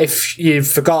 If you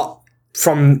forgot,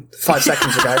 from 5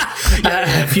 seconds ago.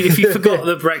 If you forgot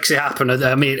that Brexit happened,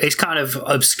 I mean, it's kind of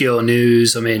obscure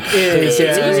news. I mean,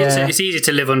 it's easy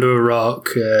to live under a rock.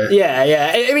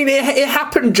 Yeah. I mean, it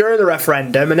happened during the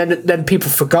referendum, and then people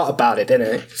forgot about it,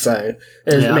 didn't it? So,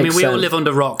 I mean, we all live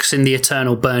under rocks in the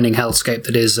eternal burning hellscape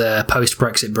that is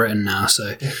post-Brexit Britain now.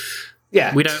 So,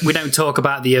 yeah, we don't talk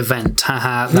about the event.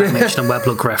 Haha, that makes a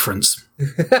Weblook reference.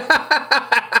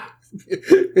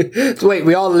 Wait,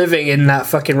 we are living in that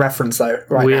fucking reference though,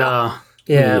 right? We now. are.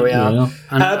 Yeah, we are.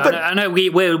 I know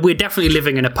we're definitely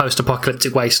living in a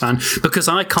post-apocalyptic wasteland because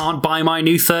I can't buy my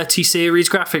new 30 series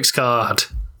graphics card.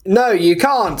 No, you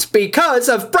can't, because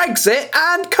of Brexit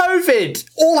and COVID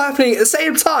all happening at the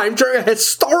same time during a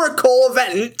historical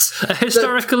event. A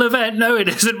historical event? No, it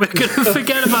isn't. We're going to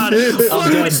forget about it.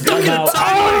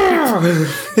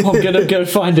 I'm going to go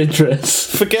find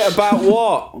Idris. Forget about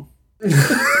what?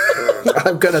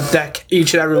 I'm gonna deck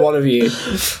each and every one of you.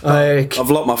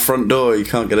 I've locked my front door. You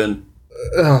can't get in.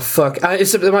 Oh fuck!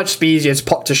 It might just be easier to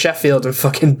pop to Sheffield and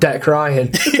fucking deck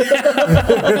Ryan.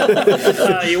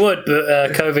 You would,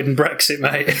 but COVID and Brexit,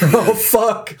 mate. Oh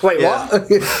fuck! Wait, what?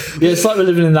 Yeah, it's like we're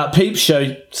living in that Peep Show.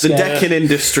 The decking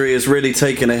industry has really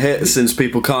taken a hit since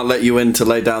people can't let you in to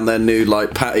lay down their new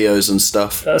patios and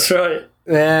stuff. That's right.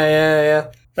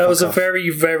 Yeah. That was a very,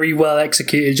 very well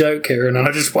executed joke, Kieran, and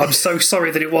I'm so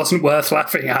sorry that it wasn't worth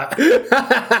laughing at.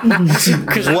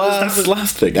 Because that was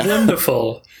laughing at.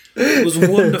 Wonderful. It was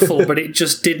wonderful, but it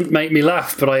just didn't make me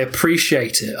laugh. But I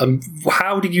appreciate it.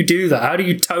 How do you do that? How do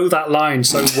you toe that line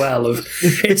so well?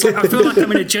 It's like I feel like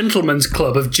I'm in a gentleman's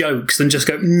club of jokes and just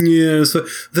go, yes,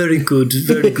 very good,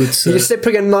 sir. You're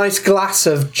sipping a nice glass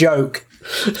of joke.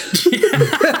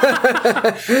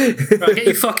 Right, get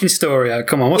your fucking story out.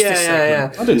 Come on, what's this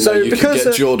segment? I didn't know you could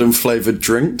get Jordan flavoured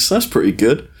drinks. That's pretty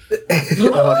good.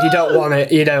 Oh, you don't want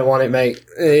it. You don't want it, mate.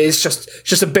 It's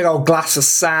just a big old glass of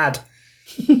sad.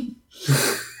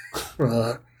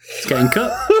 It's getting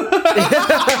cut.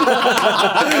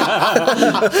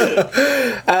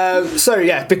 So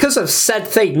yeah, because of said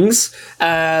things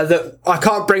that I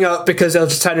can't bring up because they'll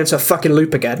just turn into a fucking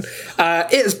loop again.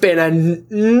 It has been a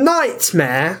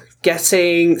nightmare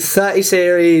getting 30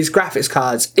 series graphics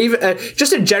cards, even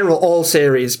just in general all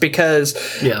series, because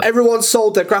everyone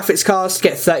sold their graphics cards to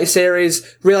get 30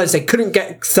 series, realised they couldn't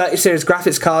get 30 series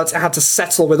graphics cards and had to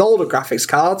settle with older graphics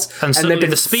cards. And suddenly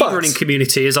the speedrunning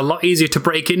community is a lot easier to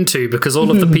break into because all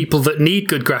of the people that need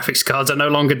good graphics cards are no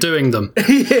longer doing them.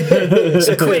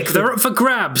 So quick, they're up for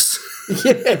grabs.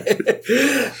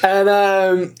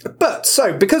 And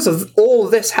so because of all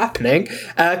of this happening,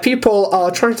 people are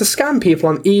trying to scam people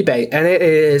on eBay, and it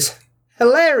is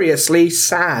hilariously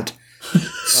sad.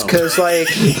 Because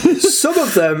some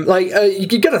of them,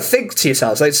 you gotta think to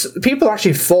yourselves, people are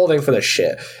actually falling for this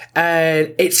shit,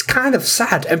 and it's kind of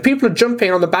sad. And people are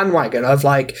jumping on the bandwagon of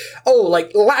Lad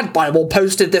Bible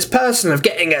posted this person of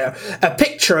getting a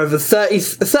picture of a 30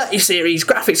 series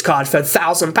graphics card for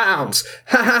 £1,000.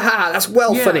 Ha ha ha! That's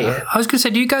funny. I was gonna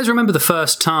say, do you guys remember the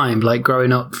first time,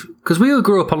 growing up? Because we all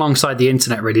grew up alongside the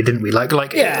internet, really, didn't we?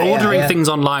 Ordering things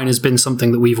online has been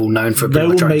something that we've all known for pretty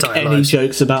much our entire lives. Don't make any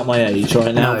jokes about my age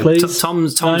right now, please.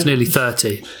 Tom's nearly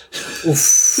 30.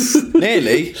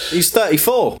 Nearly? He's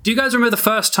 34. Do you guys remember the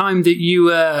first time that you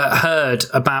heard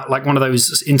about one of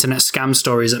those internet scam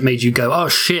stories that made you go, oh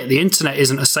shit, the internet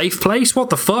isn't a safe place? What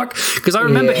the fuck? Because I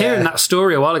remember hearing that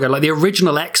story a while ago, the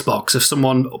original Xbox of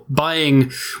someone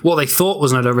buying what they thought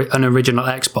was an original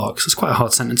Xbox. It's quite a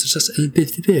hard sentence. It's just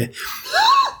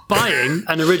buying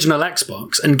an original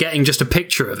Xbox and getting just a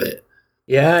picture of it.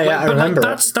 I remember.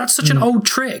 That's such an old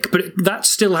trick, but that's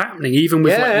still happening even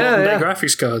with modern day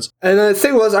graphics cards. And the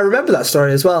thing was, I remember that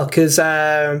story as well because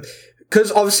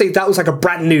obviously that was a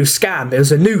brand new scam. It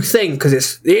was a new thing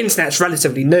because the internet's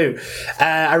relatively new.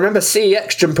 I remember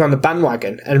CEX jumping on the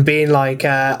bandwagon and being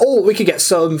we could get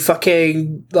some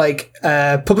fucking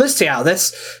publicity out of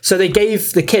this. So they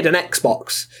gave the kid an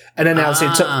Xbox, and then obviously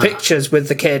took pictures with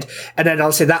the kid, and then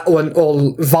obviously that went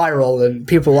all viral, and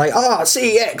people were like,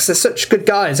 CEX, they're such good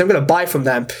guys, I'm going to buy from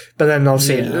them. But then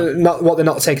obviously what they're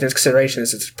not taking into consideration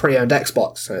is it's a pre-owned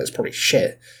Xbox, so it's probably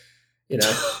shit.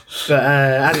 But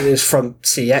and it is from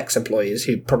CEX employees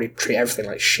who probably treat everything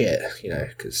like shit,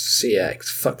 because CEX,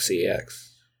 fuck CEX.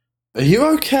 Are you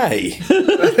okay? Did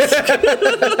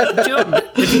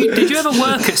you ever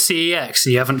work at CEX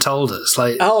and you haven't told us?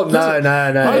 No.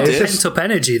 Pent up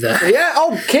energy there.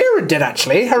 Yeah, Kieran did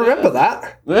actually. I remember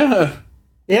that.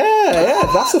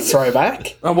 Yeah, that's a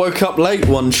throwback. I woke up late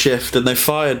one shift and they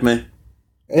fired me.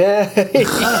 Yeah.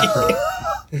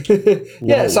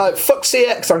 Yeah, it's fuck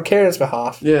CX on Kieran's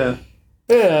behalf. Yeah.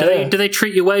 Yeah. Do they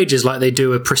treat your wages like they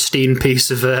do a pristine piece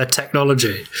of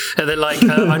technology? Are they like,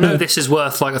 I know this is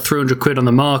worth like £300 on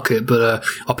the market, but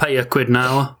I'll pay you £1 an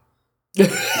hour?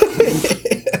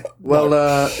 Well,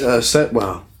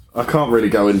 I can't really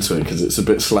go into it because it's a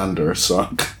bit slanderous, so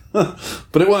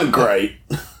but it weren't great.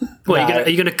 Well, are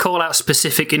you going to call out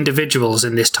specific individuals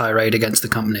in this tirade against the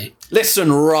company?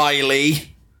 Listen, Riley.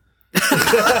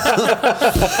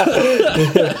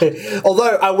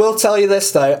 Although I will tell you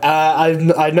this though,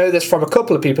 I know this from a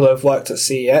couple of people who have worked at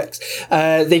CEX.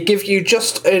 They give you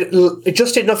just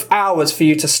enough hours for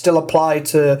you to still apply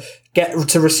to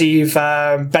receive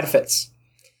benefits.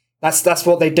 That's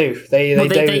what they do.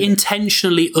 They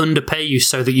intentionally underpay you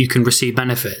so that you can receive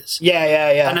benefits.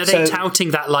 Yeah. And are they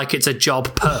touting that like it's a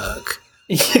job perk?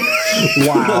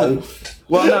 Wow.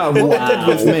 Well, no. What they did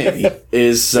with me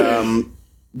is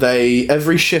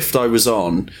every shift I was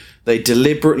on, they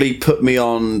deliberately put me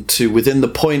on to within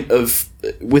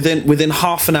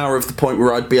half an hour of the point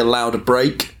where I'd be allowed a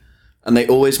break, and they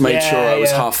always made sure I was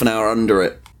half an hour under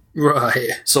it.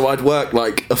 Right. So I'd work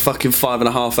like a fucking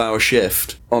 5.5 hour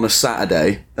shift on a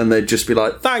Saturday, and they'd just be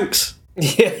like, "Thanks."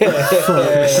 Yeah,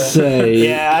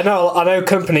 I know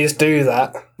companies do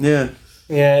that. Yeah.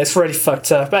 Yeah, it's really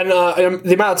fucked up. And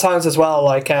the amount of times as well,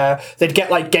 like, they'd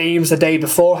get, like, games the day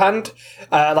beforehand,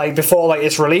 before, like,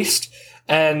 it's released,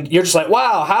 and you're just like,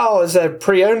 wow, how is a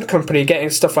pre-owned company getting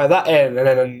stuff like that in? And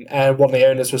then one of the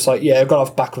owners was like, yeah, I got off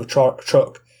the back of a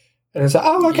truck. And it's like,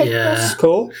 oh, okay, that's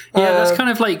cool. Yeah, that's kind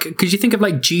of like, because you think of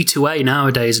like G2A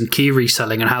nowadays and key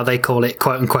reselling and how they call it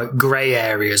quote unquote grey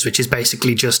areas, which is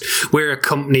basically just we're a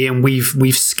company and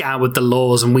we've scoured the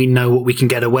laws and we know what we can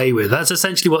get away with. That's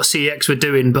essentially what CX were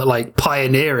doing, but like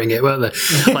pioneering it, weren't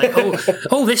they? Like,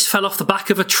 oh, this fell off the back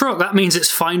of a truck. That means it's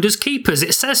finders keepers.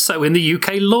 It says so in the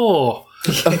UK law.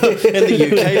 In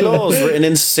the UK laws written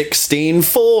in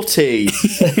 1640.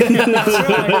 That's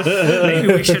right. Maybe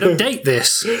we should update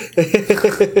this.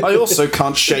 I also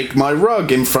can't shake my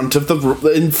rug in front of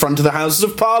the Houses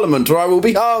of Parliament, or I will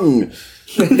be hung.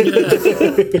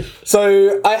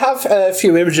 So I have a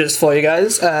few images for you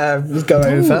guys. We'll go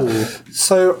over.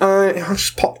 So I'll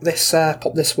just pop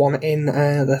this one in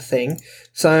the thing.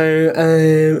 So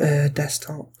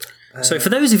desktop. So for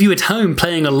those of you at home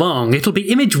playing along, it'll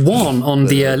be image 1 on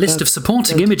the list of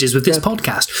supporting images with this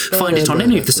podcast. Find it on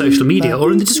any of the social media or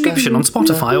in the description on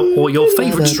Spotify or your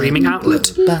favourite streaming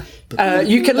outlet.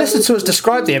 You can listen to us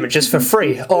describe the images for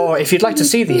free, or if you'd like to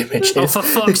see the images... Oh, for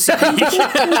fuck's sake!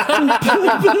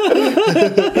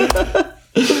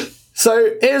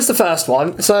 So here's the first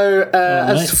one. So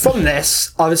from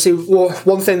this, obviously,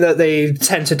 one thing that they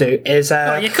tend to do is...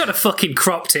 you could have fucking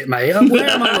cropped it, mate. Where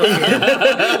am I looking?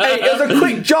 Hey, it was a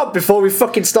quick job before we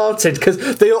fucking started, because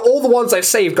all the ones I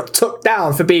saved got took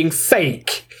down for being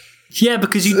fake. Yeah,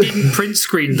 because you didn't print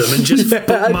screen them and just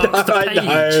bookmarked the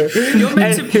page. You're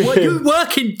meant to... you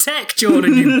work in tech,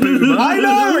 Jordan, you boomer. I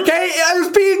know, okay? I was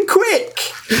being quick.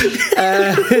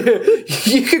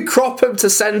 You could crop them to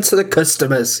send to the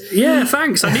customers. Yeah,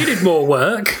 thanks. I needed more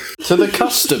work. To the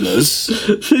customers?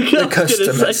 The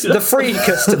customers. The free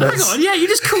customers. Hang on, yeah, you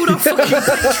just called our fucking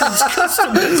patrons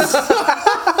customers.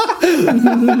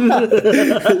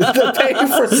 They're paying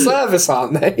for a service,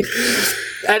 aren't they?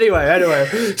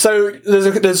 Anyway, so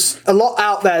there's a lot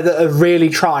out there that are really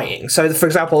trying. So, for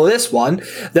example, this one,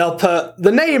 they'll put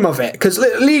the name of it because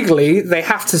legally they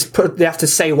have to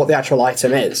say what the actual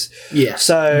item is. Yeah.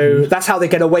 So that's how they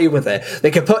get away with it.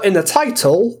 They can put in the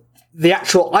title the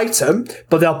actual item,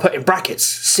 but they'll put in brackets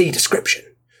see description.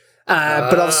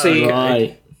 But obviously.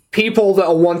 Right. People that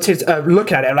are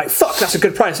looking at it are like, fuck, that's a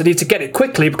good price. I need to get it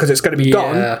quickly because it's going to be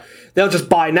gone. They'll just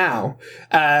buy now.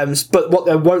 But what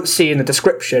they won't see in the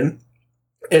description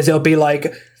is it'll be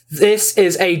like, this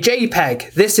is a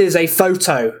JPEG. This is a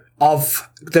photo of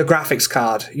the graphics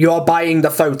card. You're buying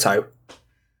the photo.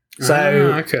 So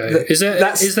okay. Is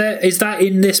that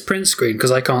in this print screen?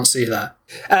 Because I can't see that.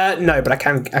 No, but I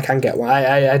can get one.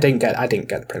 I didn't get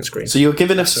the print screen. So you're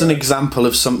giving us an example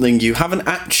of something you haven't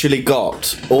actually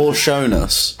got or shown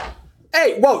us.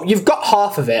 Hey, well, you've got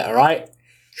half of it, all right?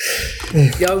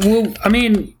 Yeah. Well, I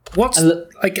mean,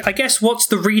 I guess what's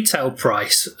the retail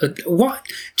price? What?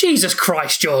 Jesus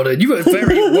Christ, Jordan, you were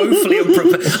very woefully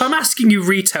unprepared. I'm asking you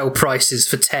retail prices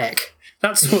for tech.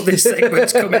 That's what this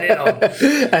segment's coming in on.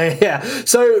 Yeah.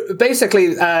 So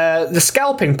basically, the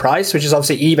scalping price, which is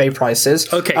obviously eBay prices.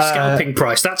 Okay, scalping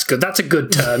price. That's good. That's a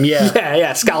good term. Yeah.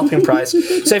 Yeah. Scalping price.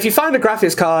 So if you find a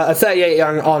graphics card, a 38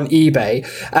 young on eBay,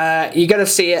 you're going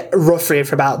to see it roughly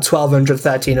for about £1,200,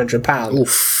 £1,300.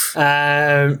 Oof.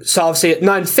 So obviously at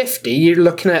 $950, you're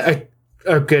looking at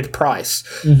a good price.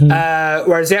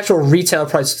 Whereas the actual retail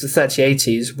price of the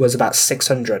 3080s was about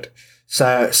 600.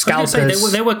 So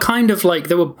scalpers, they were kind of like,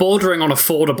 they were bordering on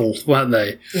affordable, weren't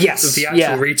they? Yes, with the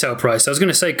actual retail price. I was going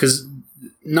to say, because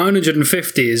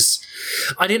 950 is,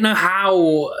 I didn't know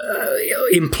how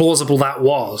implausible that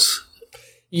was.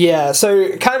 Yeah,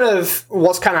 so kind of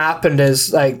what's kind of happened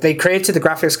is like they created the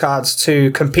graphics cards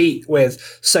to compete with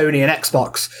Sony and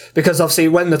Xbox, because obviously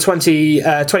when the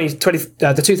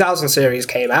 2000 series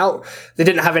came out, they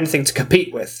didn't have anything to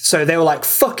compete with. So they were like,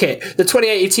 fuck it, the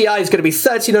 2080 Ti is going to be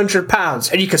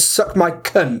 £1,300 and you can suck my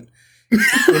cunt.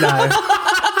 You know.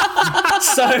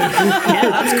 So yeah,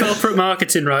 that's corporate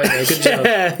marketing right there. Good job.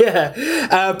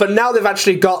 Yeah. But now they've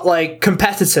actually got like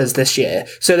competitors this year,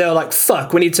 so they were like,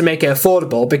 "Fuck, we need to make it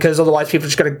affordable because otherwise people are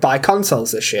just going to buy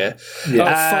consoles this year." Yeah. Oh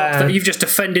fuck! That you've just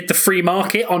offended the free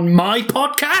market on my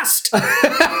podcast.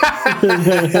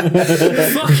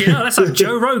 Fuck you know, let's have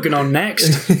Joe Rogan on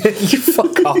next. You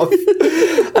fuck off.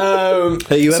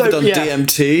 Hey, you ever done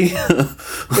DMT?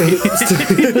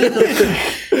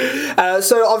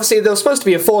 So obviously they were supposed to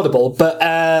be affordable, but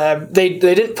they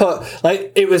didn't put,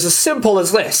 like, it was as simple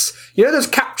as this. You know those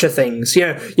capture things? You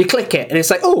know, you click it and it's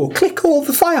like, oh, click all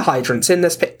the fire hydrants in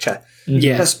this picture.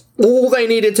 Yeah. That's all they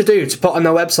needed to do to put on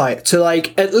their website to,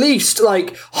 like, at least,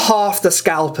 like, half the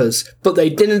scalpers, but they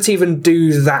didn't even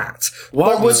do that.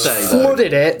 Why would they, though?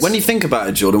 Flooded it. When you think about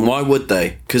it, Jordan, why would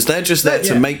they? Because they're just there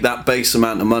to make that base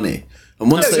amount of money.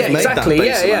 And once they've made that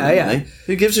base amount of money,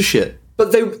 who gives a shit?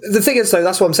 But the thing is, though,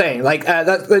 that's what I'm saying. Like,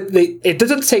 it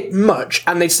doesn't take much,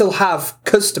 and they still have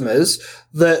customers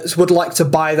that would like to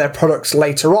buy their products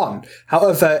later on.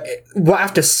 However,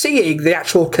 after seeing the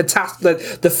actual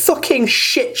the fucking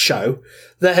shit show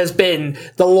that has been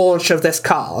the launch of this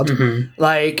card,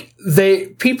 like,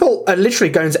 people are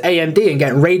literally going to AMD and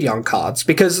getting Radeon cards,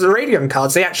 because the Radeon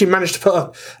cards, they actually managed to put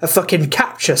up a fucking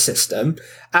capture system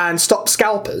and stop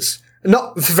scalpers.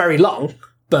 Not for very long,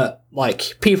 but,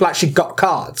 like, people actually got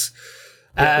cards.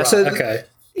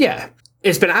 Yeah,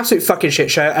 it's been an absolute fucking shit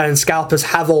show, and scalpers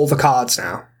have all the cards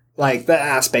now. Like,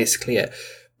 that's basically it.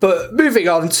 But moving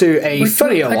on to a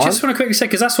funnier one. I just want to quickly say,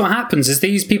 because that's what happens, is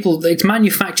these people, it's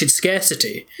manufactured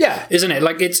scarcity. Yeah. Isn't it?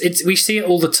 Like, it's we see it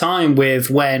all the time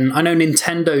with when, I know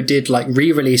Nintendo did, like,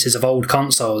 re-releases of old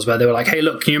consoles where they were like, hey,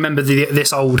 look, can you remember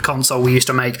this old console we used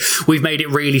to make? We've made it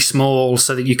really small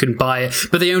so that you can buy it.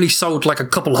 But they only sold, like, a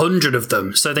couple hundred of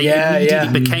them. So they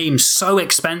immediately became so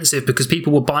expensive because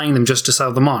people were buying them just to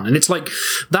sell them on. And it's like,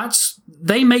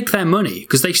 they make their money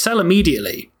because they sell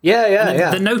immediately.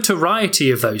 The notoriety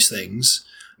of those things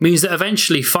means that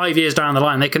eventually 5 years down the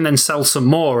line they can then sell some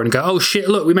more and go, oh shit,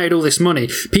 look, we made all this money.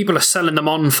 People are selling them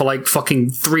on for like fucking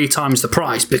 3 times the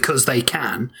price because they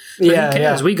can. But who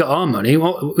cares? We got our money.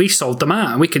 Well, we sold them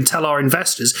out, and we can tell our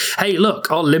investors, hey,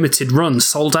 look, our limited run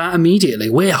sold out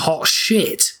immediately. We're hot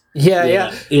shit.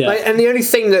 Yeah. Like, and the only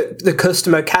thing that the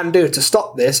customer can do to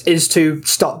stop this is to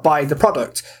stop buying the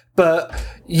product. But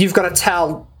you've got to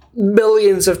tell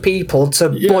millions of people to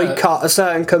boycott a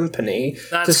certain company.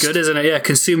 That's good, isn't it? Yeah,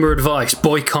 consumer advice.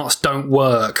 Boycotts don't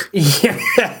work.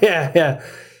 Yeah.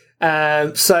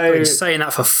 So I've been saying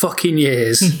that for fucking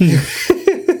years.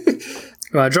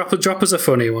 Right, drop us a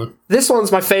funny one. This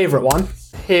one's my favourite one.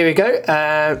 Here we go.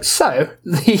 So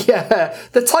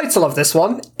the title of this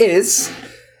one is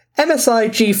MSI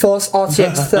GeForce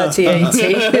RTX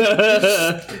 3080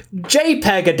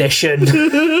 JPEG edition.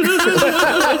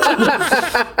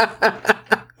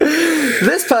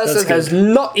 This person has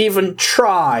not even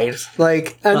tried.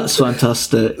 Like, and that's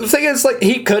fantastic. The thing is, like,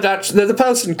 the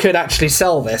person could actually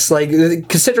sell this. Like,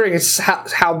 considering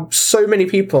how so many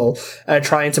people are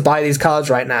trying to buy these cards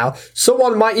right now,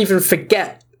 someone might even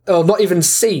forget or not even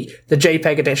see the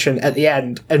JPEG edition at the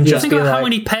end and just think be about like, how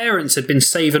many parents had been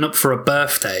saving up for a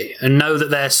birthday and know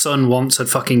that their son wants a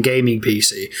fucking gaming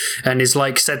PC and is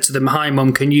like said to them, hi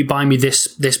mum, can you buy me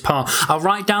this part? I'll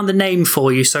write down the name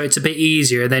for you so it's a bit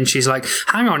easier. And then she's like,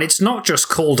 hang on, it's not just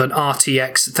called an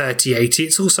RTX 3080,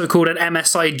 it's also called an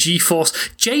MSI GeForce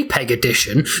JPEG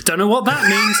edition. Don't know what that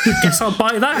means. Guess I'll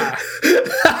buy that.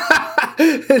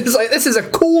 It's like, this is a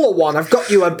cooler one. I've got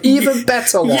you an even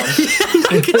better one.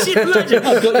 Could you imagine?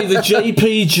 I've got you the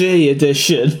JPG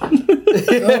edition.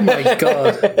 Oh my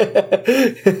god.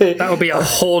 That would be a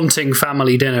haunting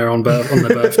family dinner on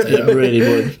the birthday. It really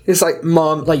would. It's like,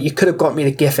 Mom, like, you could have got me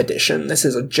the GIF edition. This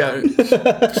is a joke.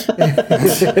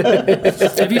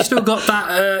 Have you still got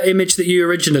that image that you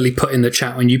originally put in the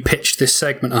chat when you pitched this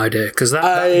segment idea? Because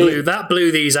that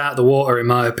blew these out of the water, in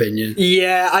my opinion.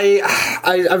 Yeah,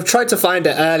 I've tried to find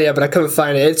it earlier, but I couldn't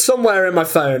find it. It's somewhere in my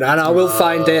phone, and I will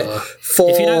find it.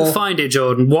 If you don't find it,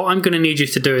 Jordan, what I'm going to need you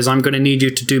to do is I'm going to need you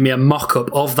to do me a mock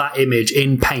mock-up of that image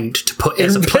in Paint to put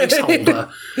as a placeholder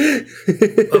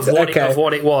of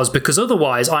what it was, because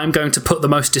otherwise I'm going to put the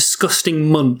most disgusting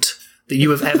munt that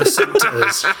you have ever sent to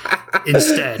us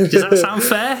instead. Does that sound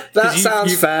fair? That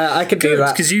sounds fair. I could do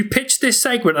that. Because you pitched this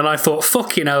segment and I thought,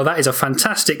 fucking hell, that is a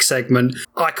fantastic segment.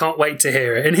 I can't wait to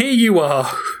hear it. And here you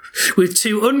are with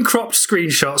 2 uncropped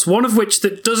screenshots, one of which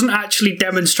that doesn't actually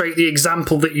demonstrate the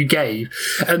example that you gave,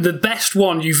 and the best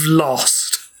one you've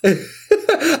lost.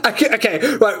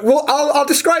 Okay, right. Well, I'll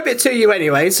describe it to you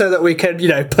anyway, so that we can,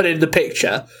 put in the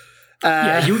picture.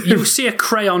 You'll see a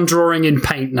crayon drawing in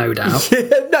Paint, no doubt. No,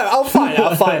 I'll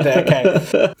find it.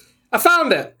 Okay, I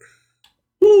found it.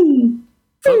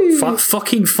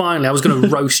 Fucking finally, I was going to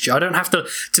roast you. I don't have to.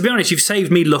 To be honest, you've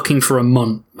saved me looking for a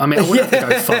month. I mean, I wouldn't have to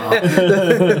go far.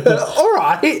 All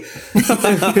right.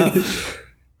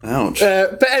 Ouch.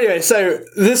 But anyway, so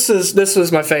this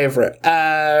was my favourite.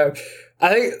 I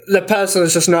think the person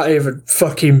was just not even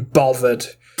fucking bothered.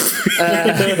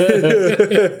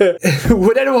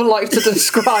 Would anyone like to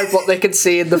describe what they can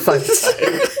see in the photo?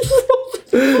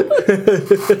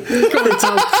 Come on,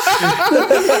 Tom.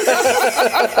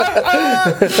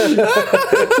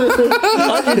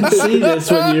 I didn't see this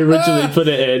when you originally put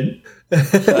it in.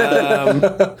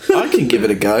 I can give it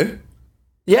a go.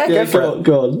 Yeah, go for it.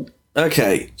 Go on.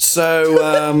 Okay,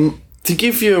 so to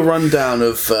give you a rundown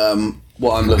of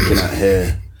what I'm looking at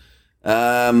here,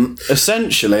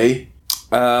 essentially,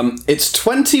 it's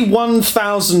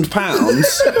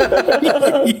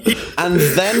 £21,000 and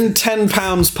then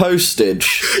 £10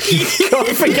 postage.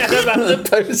 Can't forget about the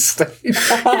postage.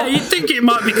 Yeah, you'd think it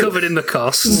might be covered in the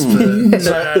costs, but no.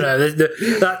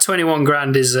 That 21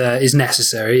 grand is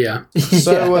necessary. Yeah.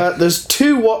 So there's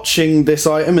 2 watching this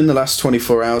item in the last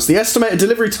 24 hours. The estimated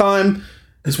delivery time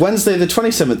is Wednesday the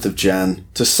 27th of Jan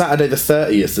to Saturday the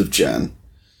 30th of Jan.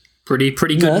 Pretty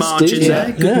good margins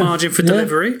there. Good margin for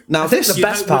delivery. Now, this the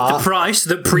best part, with the price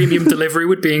that premium delivery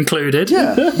would be included.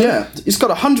 Yeah. It's got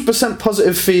 100%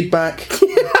 positive feedback.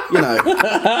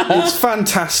 It's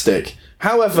fantastic.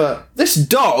 However, this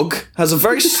dog has a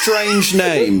very strange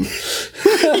name.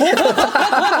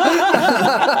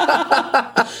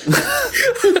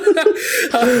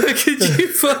 Could you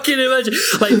fucking imagine,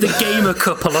 like, the gamer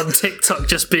couple on TikTok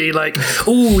just being like,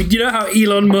 "Oh, you know how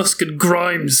Elon Musk and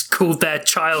Grimes called their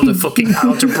child a fucking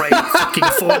algebraic fucking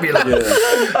formula? Yeah.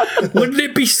 Wouldn't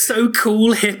it be so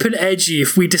cool, hip, and edgy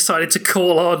if we decided to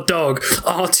call our dog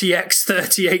RTX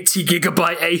 3080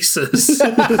 gigabyte Asus?"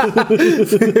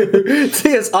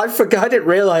 Thing is, I forgot. I didn't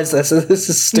realise this, and this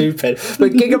is stupid.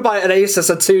 But Gigabyte and Asus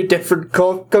are 2 different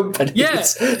companies. Yeah,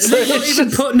 they're not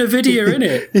even putting a video in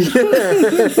it.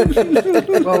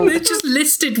 Well, they're just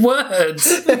listed words.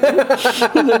 They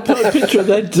put a picture of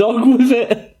their dog with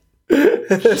it.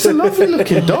 It's a lovely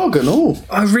looking dog and all.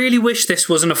 I really wish this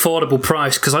was an affordable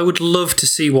price, because I would love to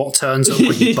see what turns up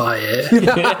when you buy it.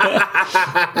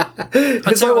 I'm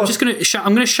going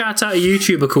to shout out a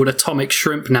YouTuber called Atomic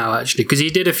Shrimp now, actually, because he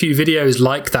did a few videos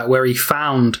like that where he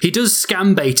does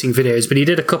scam baiting videos, but he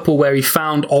did a couple where he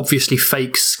found obviously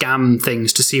fake scam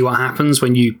things to see what happens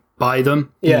when you buy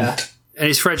them. Yeah. And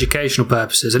it's for educational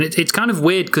purposes. And it's kind of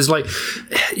weird because, like,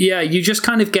 yeah, you just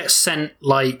kind of get sent,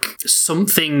 like,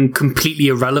 something completely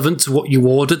irrelevant to what you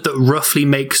ordered that roughly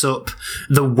makes up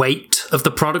the weight of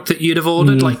the product that you'd have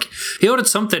ordered. Like, he ordered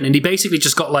something and he basically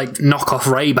just got, like, knockoff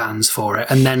Ray-Bans for it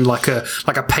and then, like a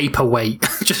paperweight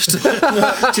just so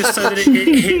that it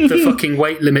hit the fucking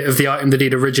weight limit of the item that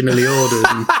he'd originally ordered.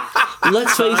 And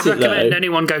let's face it, though. I recommend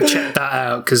anyone go check that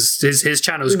out because his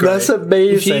channel's great. That's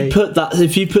amazing.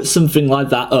 If you put something like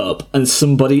that up and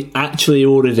somebody actually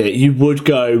ordered it, you would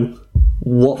go,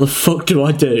 "What the fuck do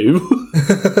I do?"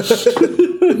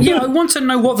 Yeah, I want to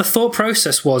know what the thought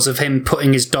process was of him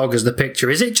putting his dog as the picture.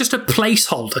 Is it just a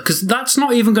placeholder? Because that's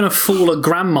not even going to fool a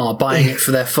grandma buying it for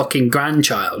their fucking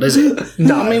grandchild, is it?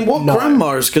 No, I mean, what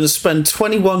grandma is going to spend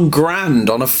 21 grand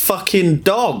on a fucking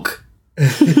dog?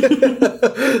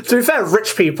 To be fair,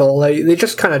 rich people, they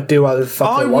just kind of do what the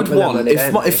fuck they want.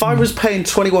 If I was paying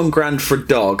 21 grand for a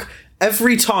dog,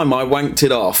 every time I wanked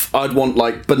it off, I'd want,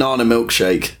 like, banana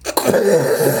milkshake.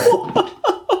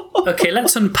 Okay,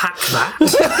 let's unpack that.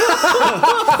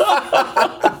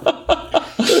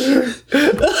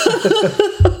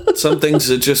 Some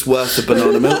things are just worth a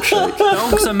banana milkshake.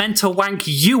 Dogs are meant to wank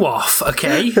you off,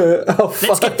 okay?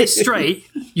 Let's get this straight.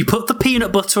 You put the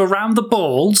peanut butter around the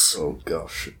balls. Oh,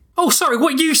 gosh. Oh, sorry,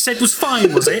 what you said was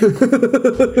fine, was it?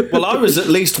 Well, I was at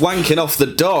least wanking off the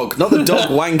dog, not the dog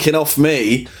wanking off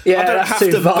me. Yeah, I don't have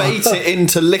to bait it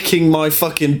into licking my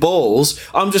fucking balls.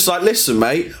 I'm just like, listen,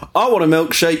 mate, I want a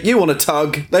milkshake, you want a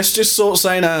tug. Let's just sort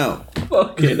something out.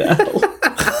 Fucking hell.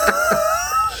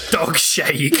 Dog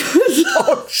shake.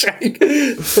 Dog shake.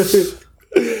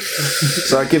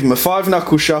 So I give him a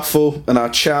 5-knuckle shuffle and I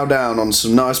chow down on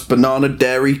some nice banana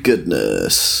dairy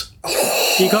goodness.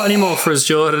 You got any more for us,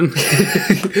 Jordan?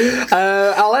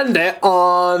 I'll end it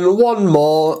on one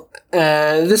more.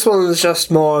 This one's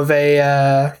just more of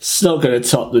a... It's not going to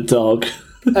top the dog.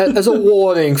 There's a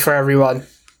warning for everyone.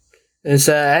 It's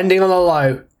ending on a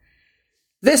low.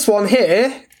 This one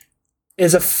here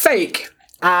is a fake,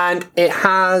 and it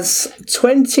has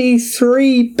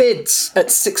 23 bids at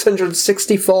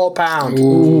 £664.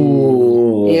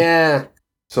 Ooh. Yeah.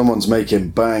 Someone's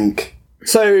making bank.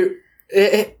 So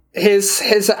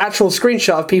his actual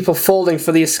screenshot of people falling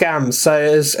for these scams.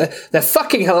 So they're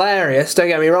fucking hilarious. Don't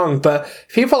get me wrong, but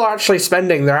people are actually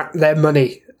spending their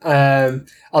money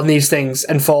on these things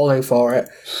and falling for it.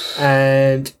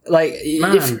 And like,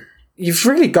 you've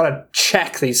really got to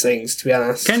check these things, to be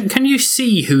honest. Can you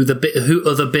see who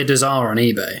other bidders are on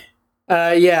eBay?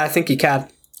 Yeah, I think you can.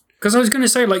 Because I was going to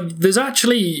say, like, there's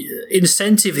actually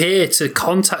incentive here to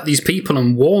contact these people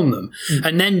and warn them,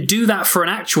 and then do that for an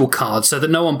actual card so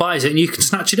that no one buys it and you can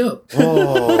snatch it up.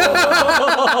 Oh.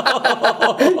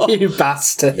 You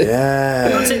bastard. Yeah.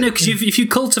 That's it, no, because if you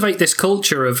cultivate this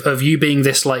culture of you being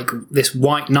this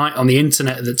white knight on the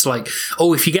internet that's like,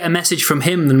 oh, if you get a message from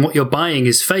him, then what you're buying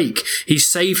is fake. He's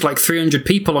saved like 300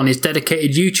 people on his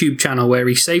dedicated YouTube channel where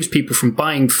he saves people from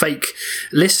buying fake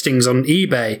listings on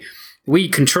eBay. We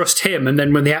can trust him, and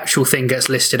then when the actual thing gets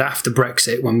listed after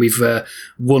Brexit, when we've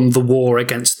won the war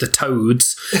against the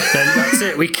toads, then that's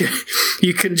it.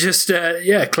 You can just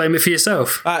claim it for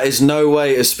yourself. That is no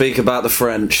way to speak about the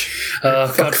French.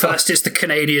 Oh God! First it's the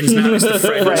Canadians, now it's the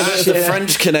French. It's the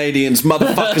French Canadians,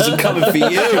 motherfuckers are coming for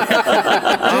you.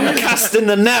 I'm casting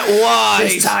the net wide.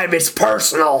 This time it's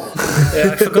personal.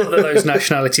 Yeah, I forgot that those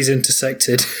nationalities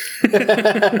intersected.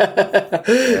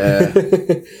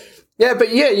 Yeah,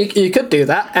 but yeah, you could do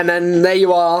that, and then there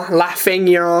you are, laughing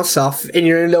your arse off in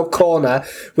your little corner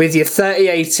with your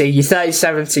 3080, your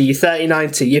 3070, your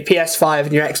 3090, your PS5,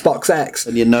 and your Xbox X.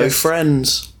 And you're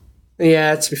friends.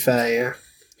 Yeah, to be fair, yeah.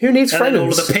 Who needs friends? And all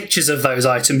of the pictures of those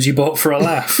items you bought for a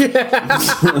laugh.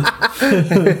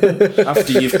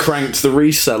 After you've cranked the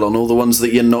resell on all the ones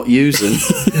that you're not using.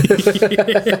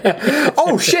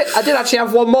 Oh shit, I did actually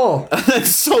have one more. And then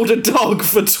sold a dog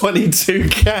for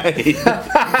 22k.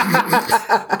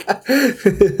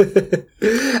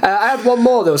 I had one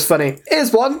more that was funny.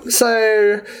 Here's one.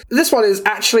 So this one is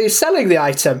actually selling the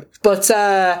item, but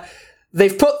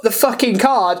they've put the fucking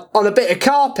card on a bit of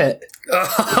carpet.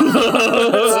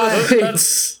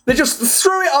 They just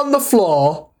threw it on the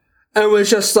floor and was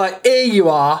just like, here you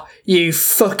are, you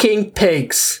fucking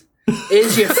pigs.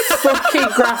 Here's your fucking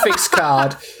graphics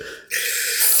card.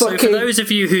 So for those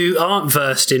of you who aren't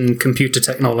versed in computer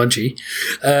technology,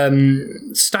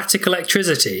 static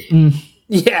electricity.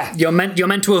 Yeah. You're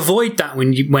meant to avoid that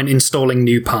when installing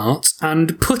new parts,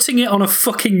 and putting it on a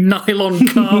fucking nylon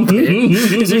carpet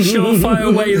is a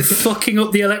surefire way of fucking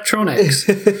up the electronics.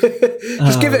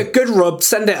 Just give it a good rub,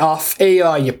 send it off. Here you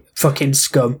are, you fucking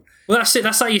scum. Well, that's it.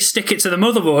 That's how you stick it to the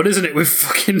motherboard, isn't it? With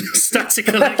fucking static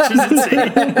electricity.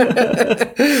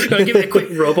 Gotta give it a quick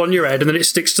rub on your head and then it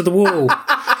sticks to the wall.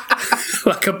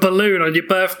 Like a balloon on your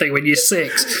birthday when you're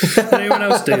 6. Did anyone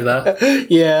else do that?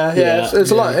 Yeah.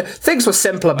 There's a lot. Things were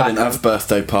simpler back I didn't have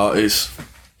birthday parties.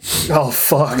 Oh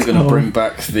fuck! I'm gonna bring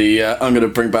back the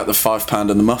 £5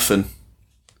 and the muffin.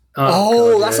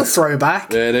 Oh, God, that's a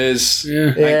throwback. It is.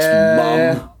 Yeah. Thanks,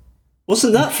 Mum.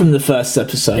 Wasn't that from the first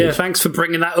episode? Yeah, thanks for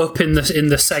bringing that up in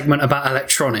the segment about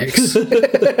electronics.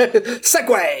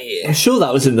 Segway. I'm sure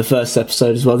that was in the first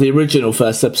episode as well, the original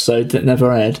first episode that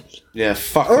never aired. Yeah,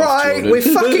 fuck All off, right, Jordan. we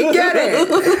fucking get it.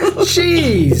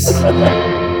 Jeez.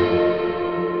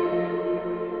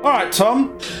 All right,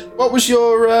 Tom. What was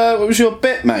your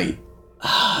bit, mate?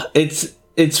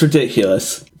 It's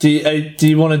ridiculous. Do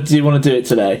you want to do it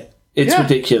today? It's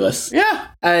ridiculous. Yeah.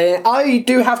 I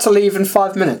do have to leave in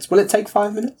 5 minutes. Will it take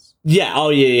 5 minutes? Yeah. Oh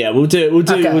yeah. We'll do it. We'll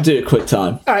do it quick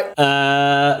time. All right.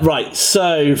 Right.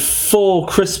 So for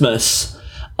Christmas,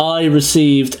 I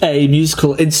received a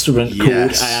musical instrument called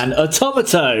an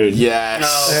Otamatone. Yes.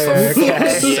 Oh,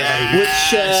 okay.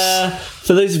 Yes. Which,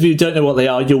 for those of you who don't know what they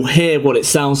are, you'll hear what it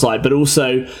sounds like, but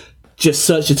also just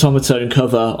search Otamatone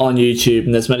cover on YouTube,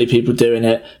 and there's many people doing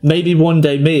it. Maybe one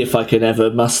day me, if I can ever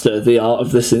muster the art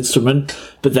of this instrument,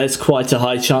 but there's quite a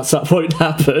high chance that won't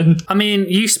happen. I mean,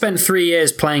 you spent 3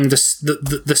 years playing the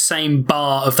same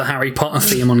bar of the Harry Potter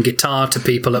theme on guitar to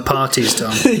people at parties,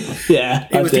 Tom. Yeah,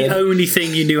 it was the only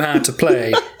thing you knew how to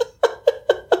play.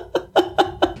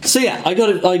 So yeah, I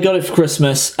got it for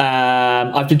Christmas.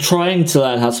 I've been trying to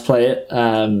learn how to play it.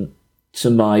 to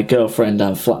my girlfriend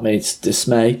and flatmate's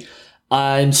dismay,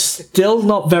 I'm still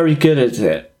not very good at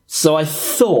it. So I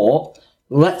thought,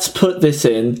 let's put this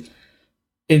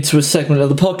into a segment of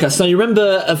the podcast. Now, you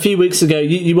remember a few weeks ago,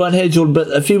 you weren't here, Jordan,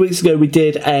 but a few weeks ago we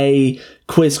did a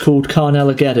quiz called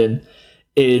Carnellageddon,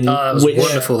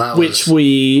 which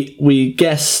we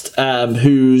guessed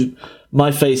who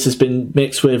my face has been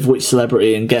mixed with which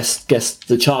celebrity and guessed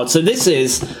the child. So this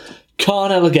is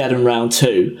Carnellageddon round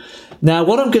 2. Now,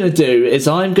 what I'm going to do is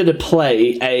I'm going to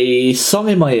play a song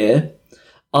in my ear.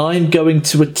 I'm going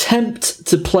to attempt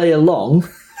to play along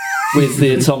with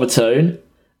the Otamatone,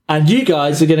 and you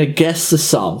guys are going to guess the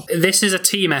song. This is a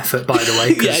team effort, by the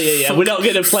way. Yeah. We're not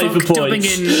going to play for points. Dubbing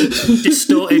in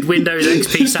distorted Windows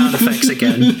XP sound effects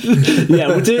again. Yeah,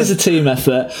 we'll do it as a team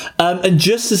effort. And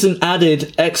just as an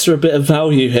added extra bit of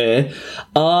value here,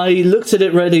 I looked at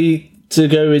it ready to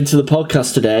go into the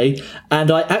podcast today,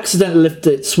 and I accidentally left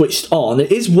it switched on. It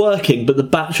is working, but the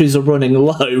batteries are running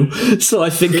low, so I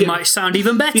think it might sound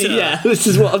even better. Yeah, this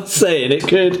is what I'm saying. It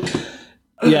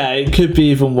could be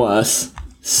even worse.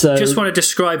 So, just want to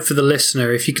describe for the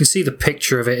listener, if you can see the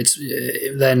picture of it,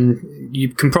 then you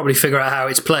can probably figure out how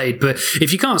it's played. But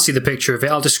if you can't see the picture of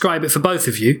it, I'll describe it for both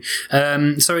of you.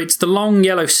 So it's the long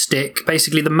yellow stick.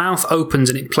 Basically, the mouth opens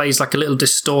and it plays like a little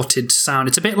distorted sound.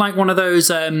 It's a bit like one of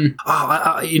those, it'd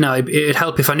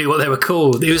help if I knew what they were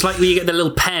called. It was like when you get the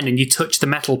little pen and you touch the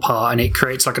metal part and it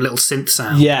creates like a little synth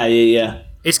sound. Yeah.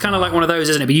 It's kind of like one of those,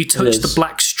 isn't it? But you touch the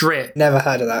black strip. Never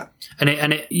heard of that. And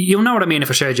it, you'll know what I mean if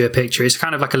I showed you a picture. It's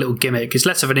kind of like a little gimmick. It's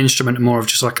less of an instrument and more of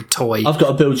just like a toy. I've got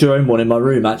to build your own one in my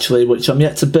room, actually, which I'm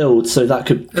yet to build, so that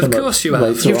could come Of course you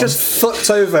have. You've just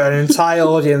fucked over an entire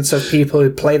audience of people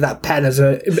who play that pen as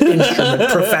an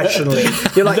instrument professionally.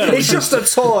 You're like, it's just a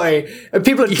toy, and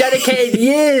people have dedicated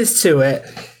years to it.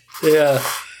 Yeah,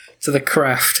 to the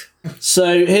craft.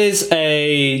 So here's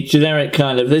a generic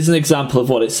there's an example of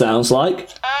what it sounds like.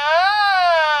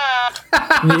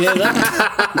 Can you hear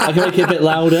that? I can make it a bit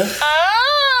louder.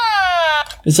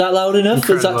 Is that loud enough?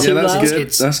 Incredible. Is that too that's loud? good.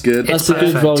 That's good. That's a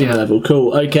good volume level.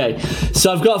 Cool. Okay.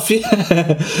 So I've got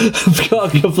I've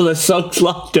got a couple of songs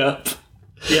locked up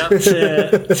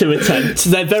to attempt.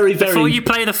 They're very, very... Before you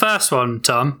play the first one,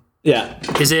 Tom. Yeah.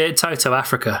 Is it Toto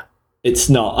Africa? It's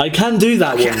not. I can do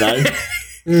that one, though.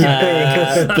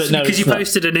 But no, because you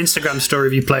posted an Instagram story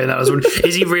of you playing that. I was wondering,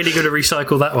 is he really going to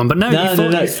recycle that one? But No.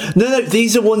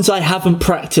 These are ones I haven't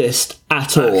practiced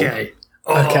at all. Okay.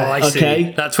 I see.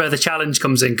 Okay. That's where the challenge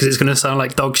comes in, because it's going to sound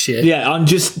like dog shit. Yeah,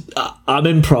 I'm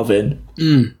improving.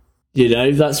 You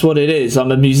know, that's what it is.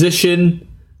 I'm a musician.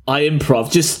 I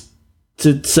improv. Just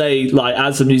to say, like,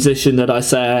 as a musician that I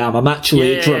say I am, I'm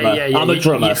actually a drummer. I'm a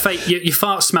drummer. Your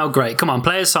farts smell great. Come on,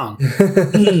 play a song.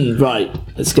 Right,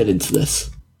 let's get into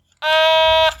this.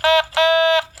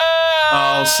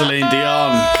 Oh, Celine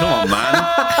Dion. Come on, man.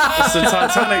 It's the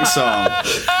Titanic song.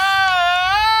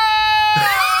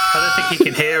 I don't think he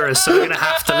can hear us, so we're going to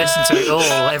have to listen to it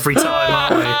all every time,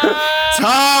 aren't we?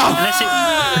 Tom,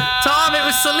 it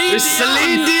was Celine Dion. It's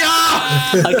Celine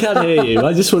Dion. I can't hear you.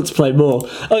 I just want to play more.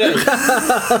 Okay.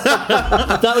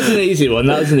 That was an easy one.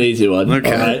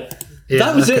 Okay. All right. Yeah,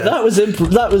 that was it. That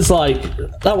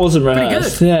wasn't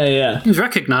rehearsed. Pretty good. Yeah. It was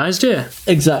recognised, yeah.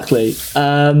 Exactly.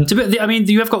 I mean,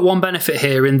 you have got one benefit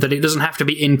here in that it doesn't have to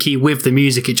be in key with the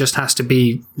music. It just has to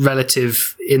be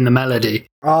relative in the melody.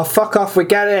 Oh, fuck off. We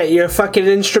get it. You're fucking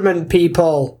instrument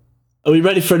people. Are we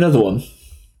ready for another one?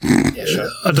 Yeah, sure.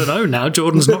 I don't know now.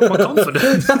 Jordan's not quite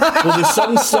confident. Well, the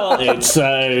song started,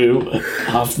 so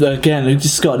again, we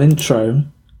just got an intro.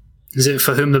 Is it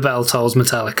For Whom the Bell Tolls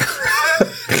Metallica?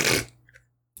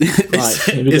 Right,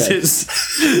 here we go.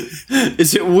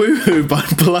 Is it Woohoo by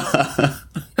Blur?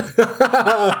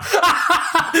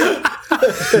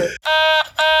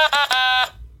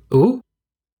 Ooh.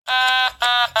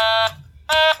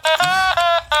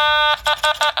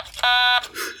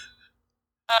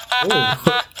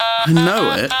 I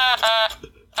know it.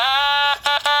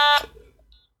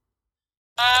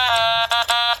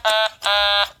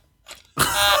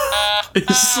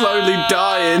 It's slowly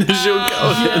dying as you're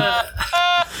going. Yeah.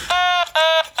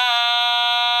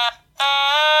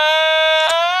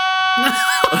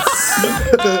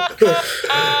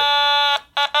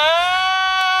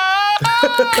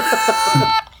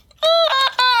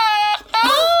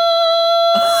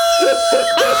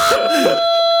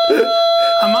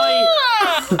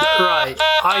 Right.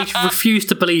 I refuse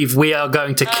to believe we are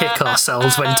going to kick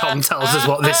ourselves when Tom tells us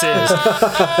what this is.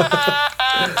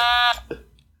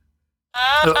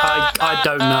 I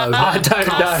don't know. I don't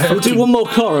know. We'll do one more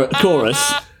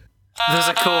chorus. There's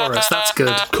a chorus. That's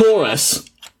good. Chorus.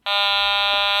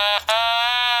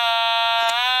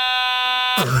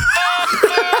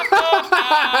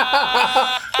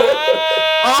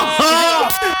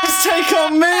 Let's take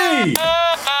on me!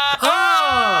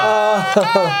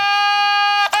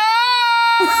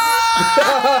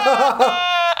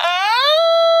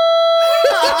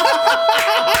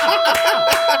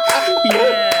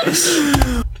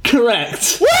 Yes.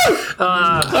 Correct. Woo!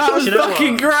 That was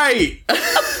fucking great!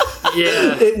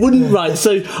 Yeah. It wouldn't, right,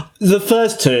 so the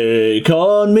first Take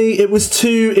On Me, it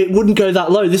wouldn't go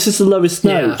that low. This is the lowest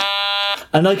note.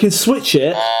 And I can switch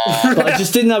it, but I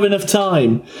just didn't have enough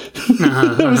time.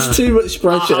 It was too much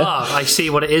pressure. I see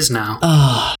what it is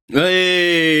now.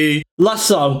 Hey! Last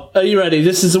song. Are you ready?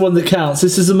 This is the one that counts.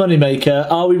 This is a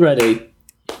moneymaker. Are we ready?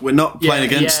 We're not playing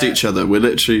against each other. We're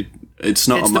literally... It's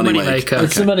not a money maker.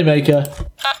 It's a moneymaker.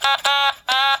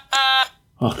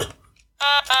 Oh.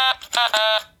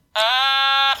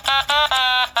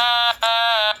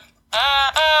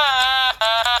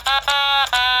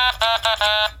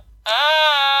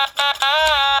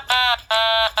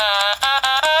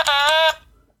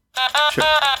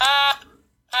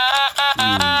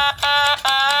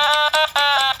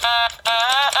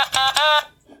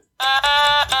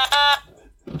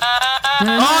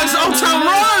 Oh, it's Old Town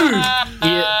Road!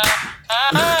 Yeah.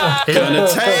 Gonna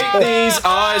take these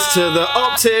eyes to the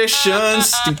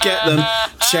opticians to get them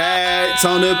checked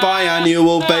on a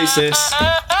biannual basis.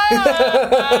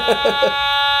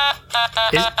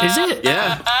 Is it?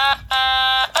 Yeah.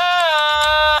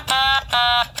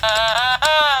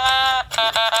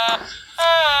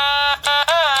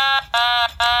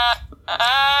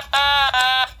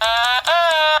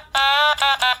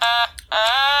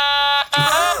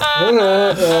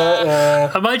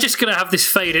 Am I just gonna have this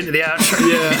fade into the outro?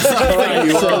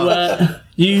 Yeah. So,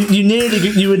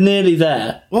 you were nearly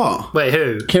there. What? Wait,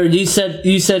 who? Kieran, you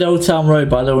said Old Town Road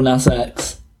by Lil Nas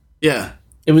X. Yeah.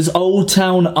 It was Old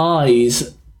Town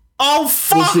Eyes. Oh,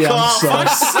 fuck the off! answer. I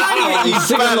sang it, you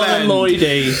Singing on bellend.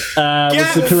 Lloydie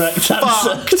was the correct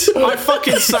answer. Fucked. I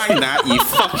fucking sang that, you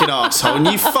fucking arsehole, and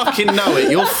you fucking know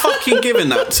it. You're fucking giving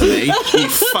that to me, you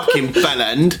fucking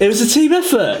bellend. It was a team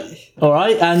effort. All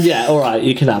right, and alright,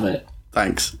 you can have it.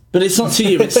 Thanks. But it's not to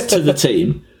you, it's to the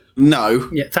team. No.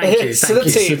 Yeah, thank you. To the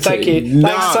team, thank you. No.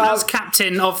 Thanks, As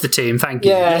captain of the team, thank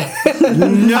you. Yeah.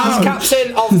 No. As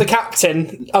captain of the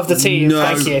team, No.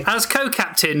 thank you. As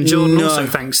co-captain, Jordan No. also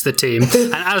thanks the team,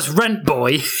 and as rent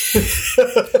boy,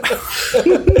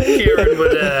 Kieran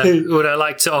would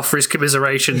like to offer his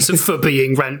commiserations for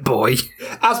being rent boy.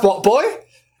 As what, boy?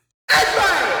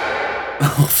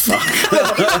 Oh, fuck.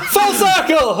 Full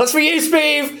circle! That's for you,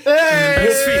 Steve!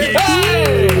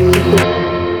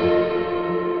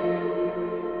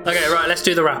 Okay, right. Let's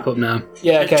do the wrap up now.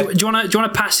 Yeah, okay. Do you want to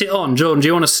pass it on, Jordan? Do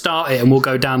you want to start it, and we'll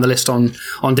go down the list on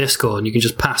Discord, and you can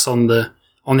just pass on the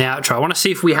outro. I want to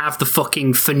see if we have the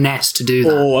fucking finesse to do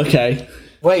that. Oh, okay.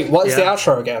 Wait, what is the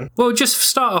outro again? Well, just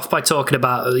start off by talking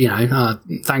about,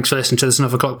 thanks for listening to this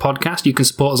 9 o'clock podcast. You can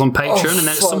support us on Patreon, and then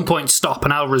at some point stop,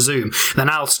 and I'll resume. Then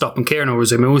I'll stop, and Kieran will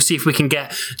resume, and we'll see if we can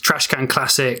get Trash Can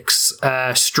Classics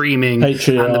streaming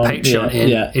Patreon, and the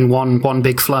Patreon in one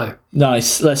big flow.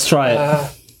 Nice. Let's try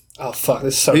it. Oh, fuck,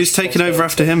 this is so... Who's taking over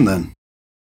after him, then?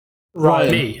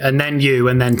 Ryan. Me, and then you,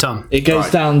 and then Tom. It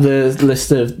goes down the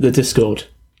list of the Discord.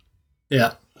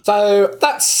 Yeah. So,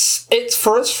 that's it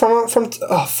for us from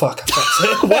oh, fuck.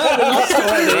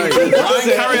 Ryan,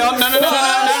 carry on. No.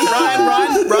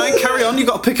 Ryan, carry on. You've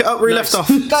got to pick it up where you left off.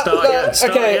 Start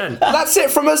again. That's it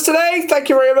from us today. Thank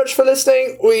you very much for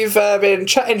listening. We've been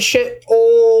chatting shit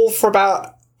all for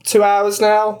about 2 hours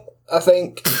now, I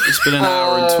think. It's been an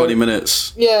hour and 20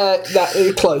 minutes. Yeah,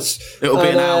 that close. It'll be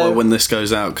an hour when this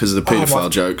goes out because of the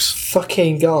paedophile jokes.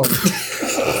 Fucking god.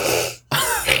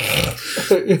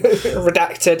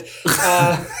 Redacted.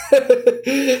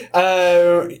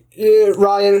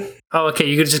 Ryan. Oh, okay.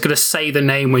 You're just going to say the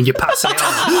name when you're passing it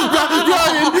on.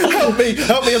 Ryan,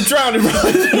 help me! I'm drowning,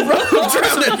 Ryan. I'm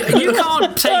drowning. You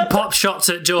can't take pop shots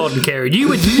at Jordan, Kieran. You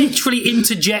were literally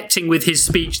interjecting with his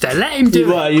speech there. Let him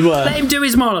do it. You were. Let him do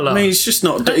his monologue. I mean, he's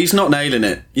not nailing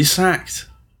it. You're sacked.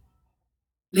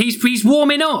 He's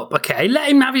warming up, okay? Let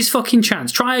him have his fucking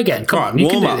chance. Try again. Come on, you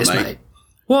can do this, mate.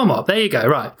 Warm up. There you go.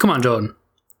 Right. Come on, Jordan.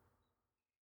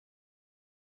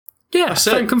 Yeah,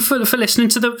 thank him for listening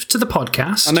to the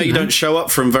podcast. I know you don't show up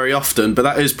for him very often, but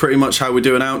that is pretty much how we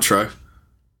do an outro.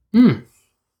 Oh,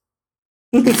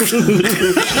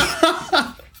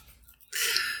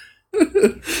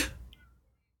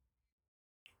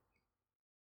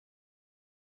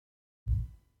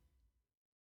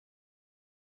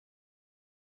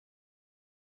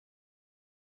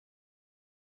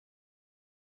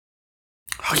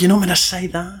 you're not going to say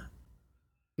that?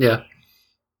 Yeah.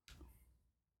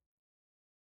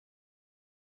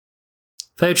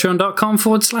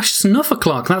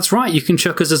 Patreon.com/snufferclock. That's right, you can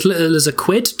chuck us as little as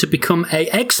 £1 to become a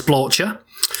explorer.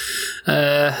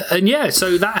 And yeah,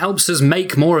 so that helps us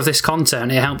make more of this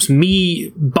content. It helps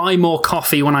me buy more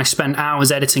coffee when I spend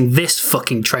hours editing this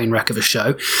fucking train wreck of a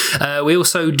show. We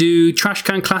also do Trash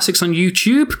Can Classics on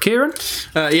YouTube. Kieran?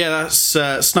 Yeah, that's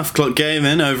Snuff Clock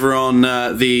Gaming over on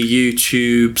the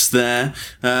YouTubes there.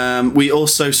 We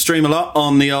also stream a lot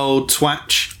on the old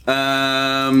Twitch.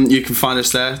 You can find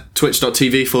us there,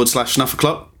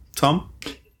 twitch.tv/snufferclock. Tom?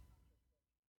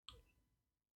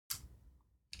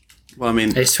 Well, I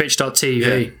mean... It's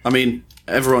twitch.tv. Yeah, I mean,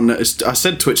 everyone... I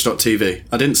said twitch.tv.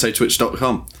 I didn't say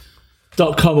twitch.com.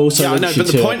 .com also. Yeah, I know, but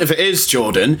the point of it is,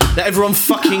 Jordan, that everyone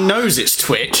fucking knows it's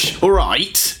Twitch,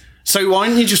 alright? So why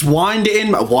don't you just wind it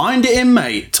in? Wind it in,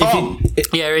 mate. Tom.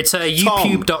 Yeah, it's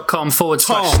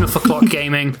youtube.com/snufferclock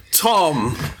gaming.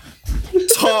 Tom.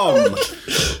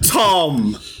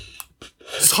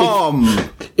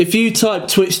 If you type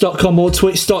twitch.com or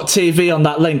twitch.tv on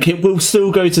that link, it will still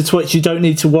go to Twitch. You don't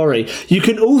need to worry. You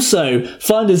can also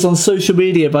find us on social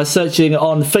media by searching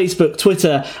on Facebook,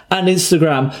 Twitter and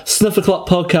Instagram, Snufferclock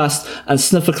Podcast and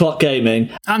Snufferclock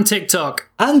Gaming. And TikTok.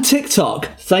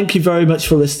 Thank you very much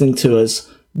for listening to us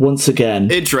once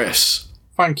again. Idris.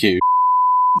 Thank you.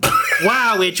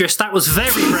 Wow, Idris, that was very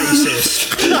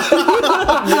racist.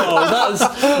 Whoa,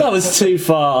 that was too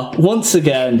far. Once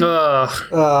again.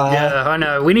 Yeah, I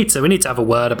know. We need to have a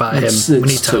word about him. It's we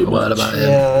need to have a word about him.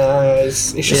 Yeah,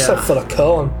 it's just so full of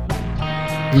corn.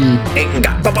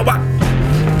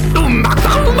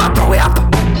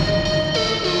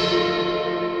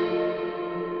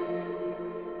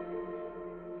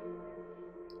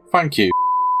 Thank you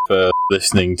for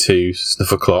listening to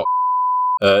Snuffer Clock.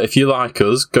 If you like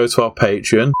us, go to our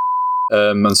Patreon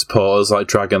and support us like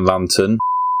Dragon Lantern.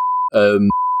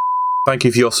 Thank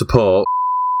you for your support.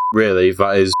 Really,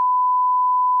 that is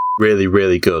really,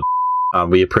 really good,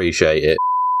 and we appreciate it.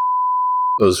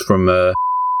 Us from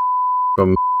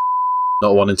not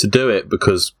wanting to do it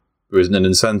because there isn't an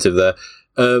incentive there.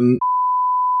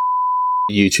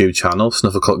 YouTube channel,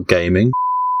 Snuffer Clock Gaming,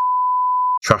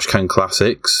 Trash Can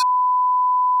Classics.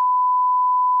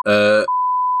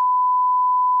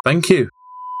 Thank you.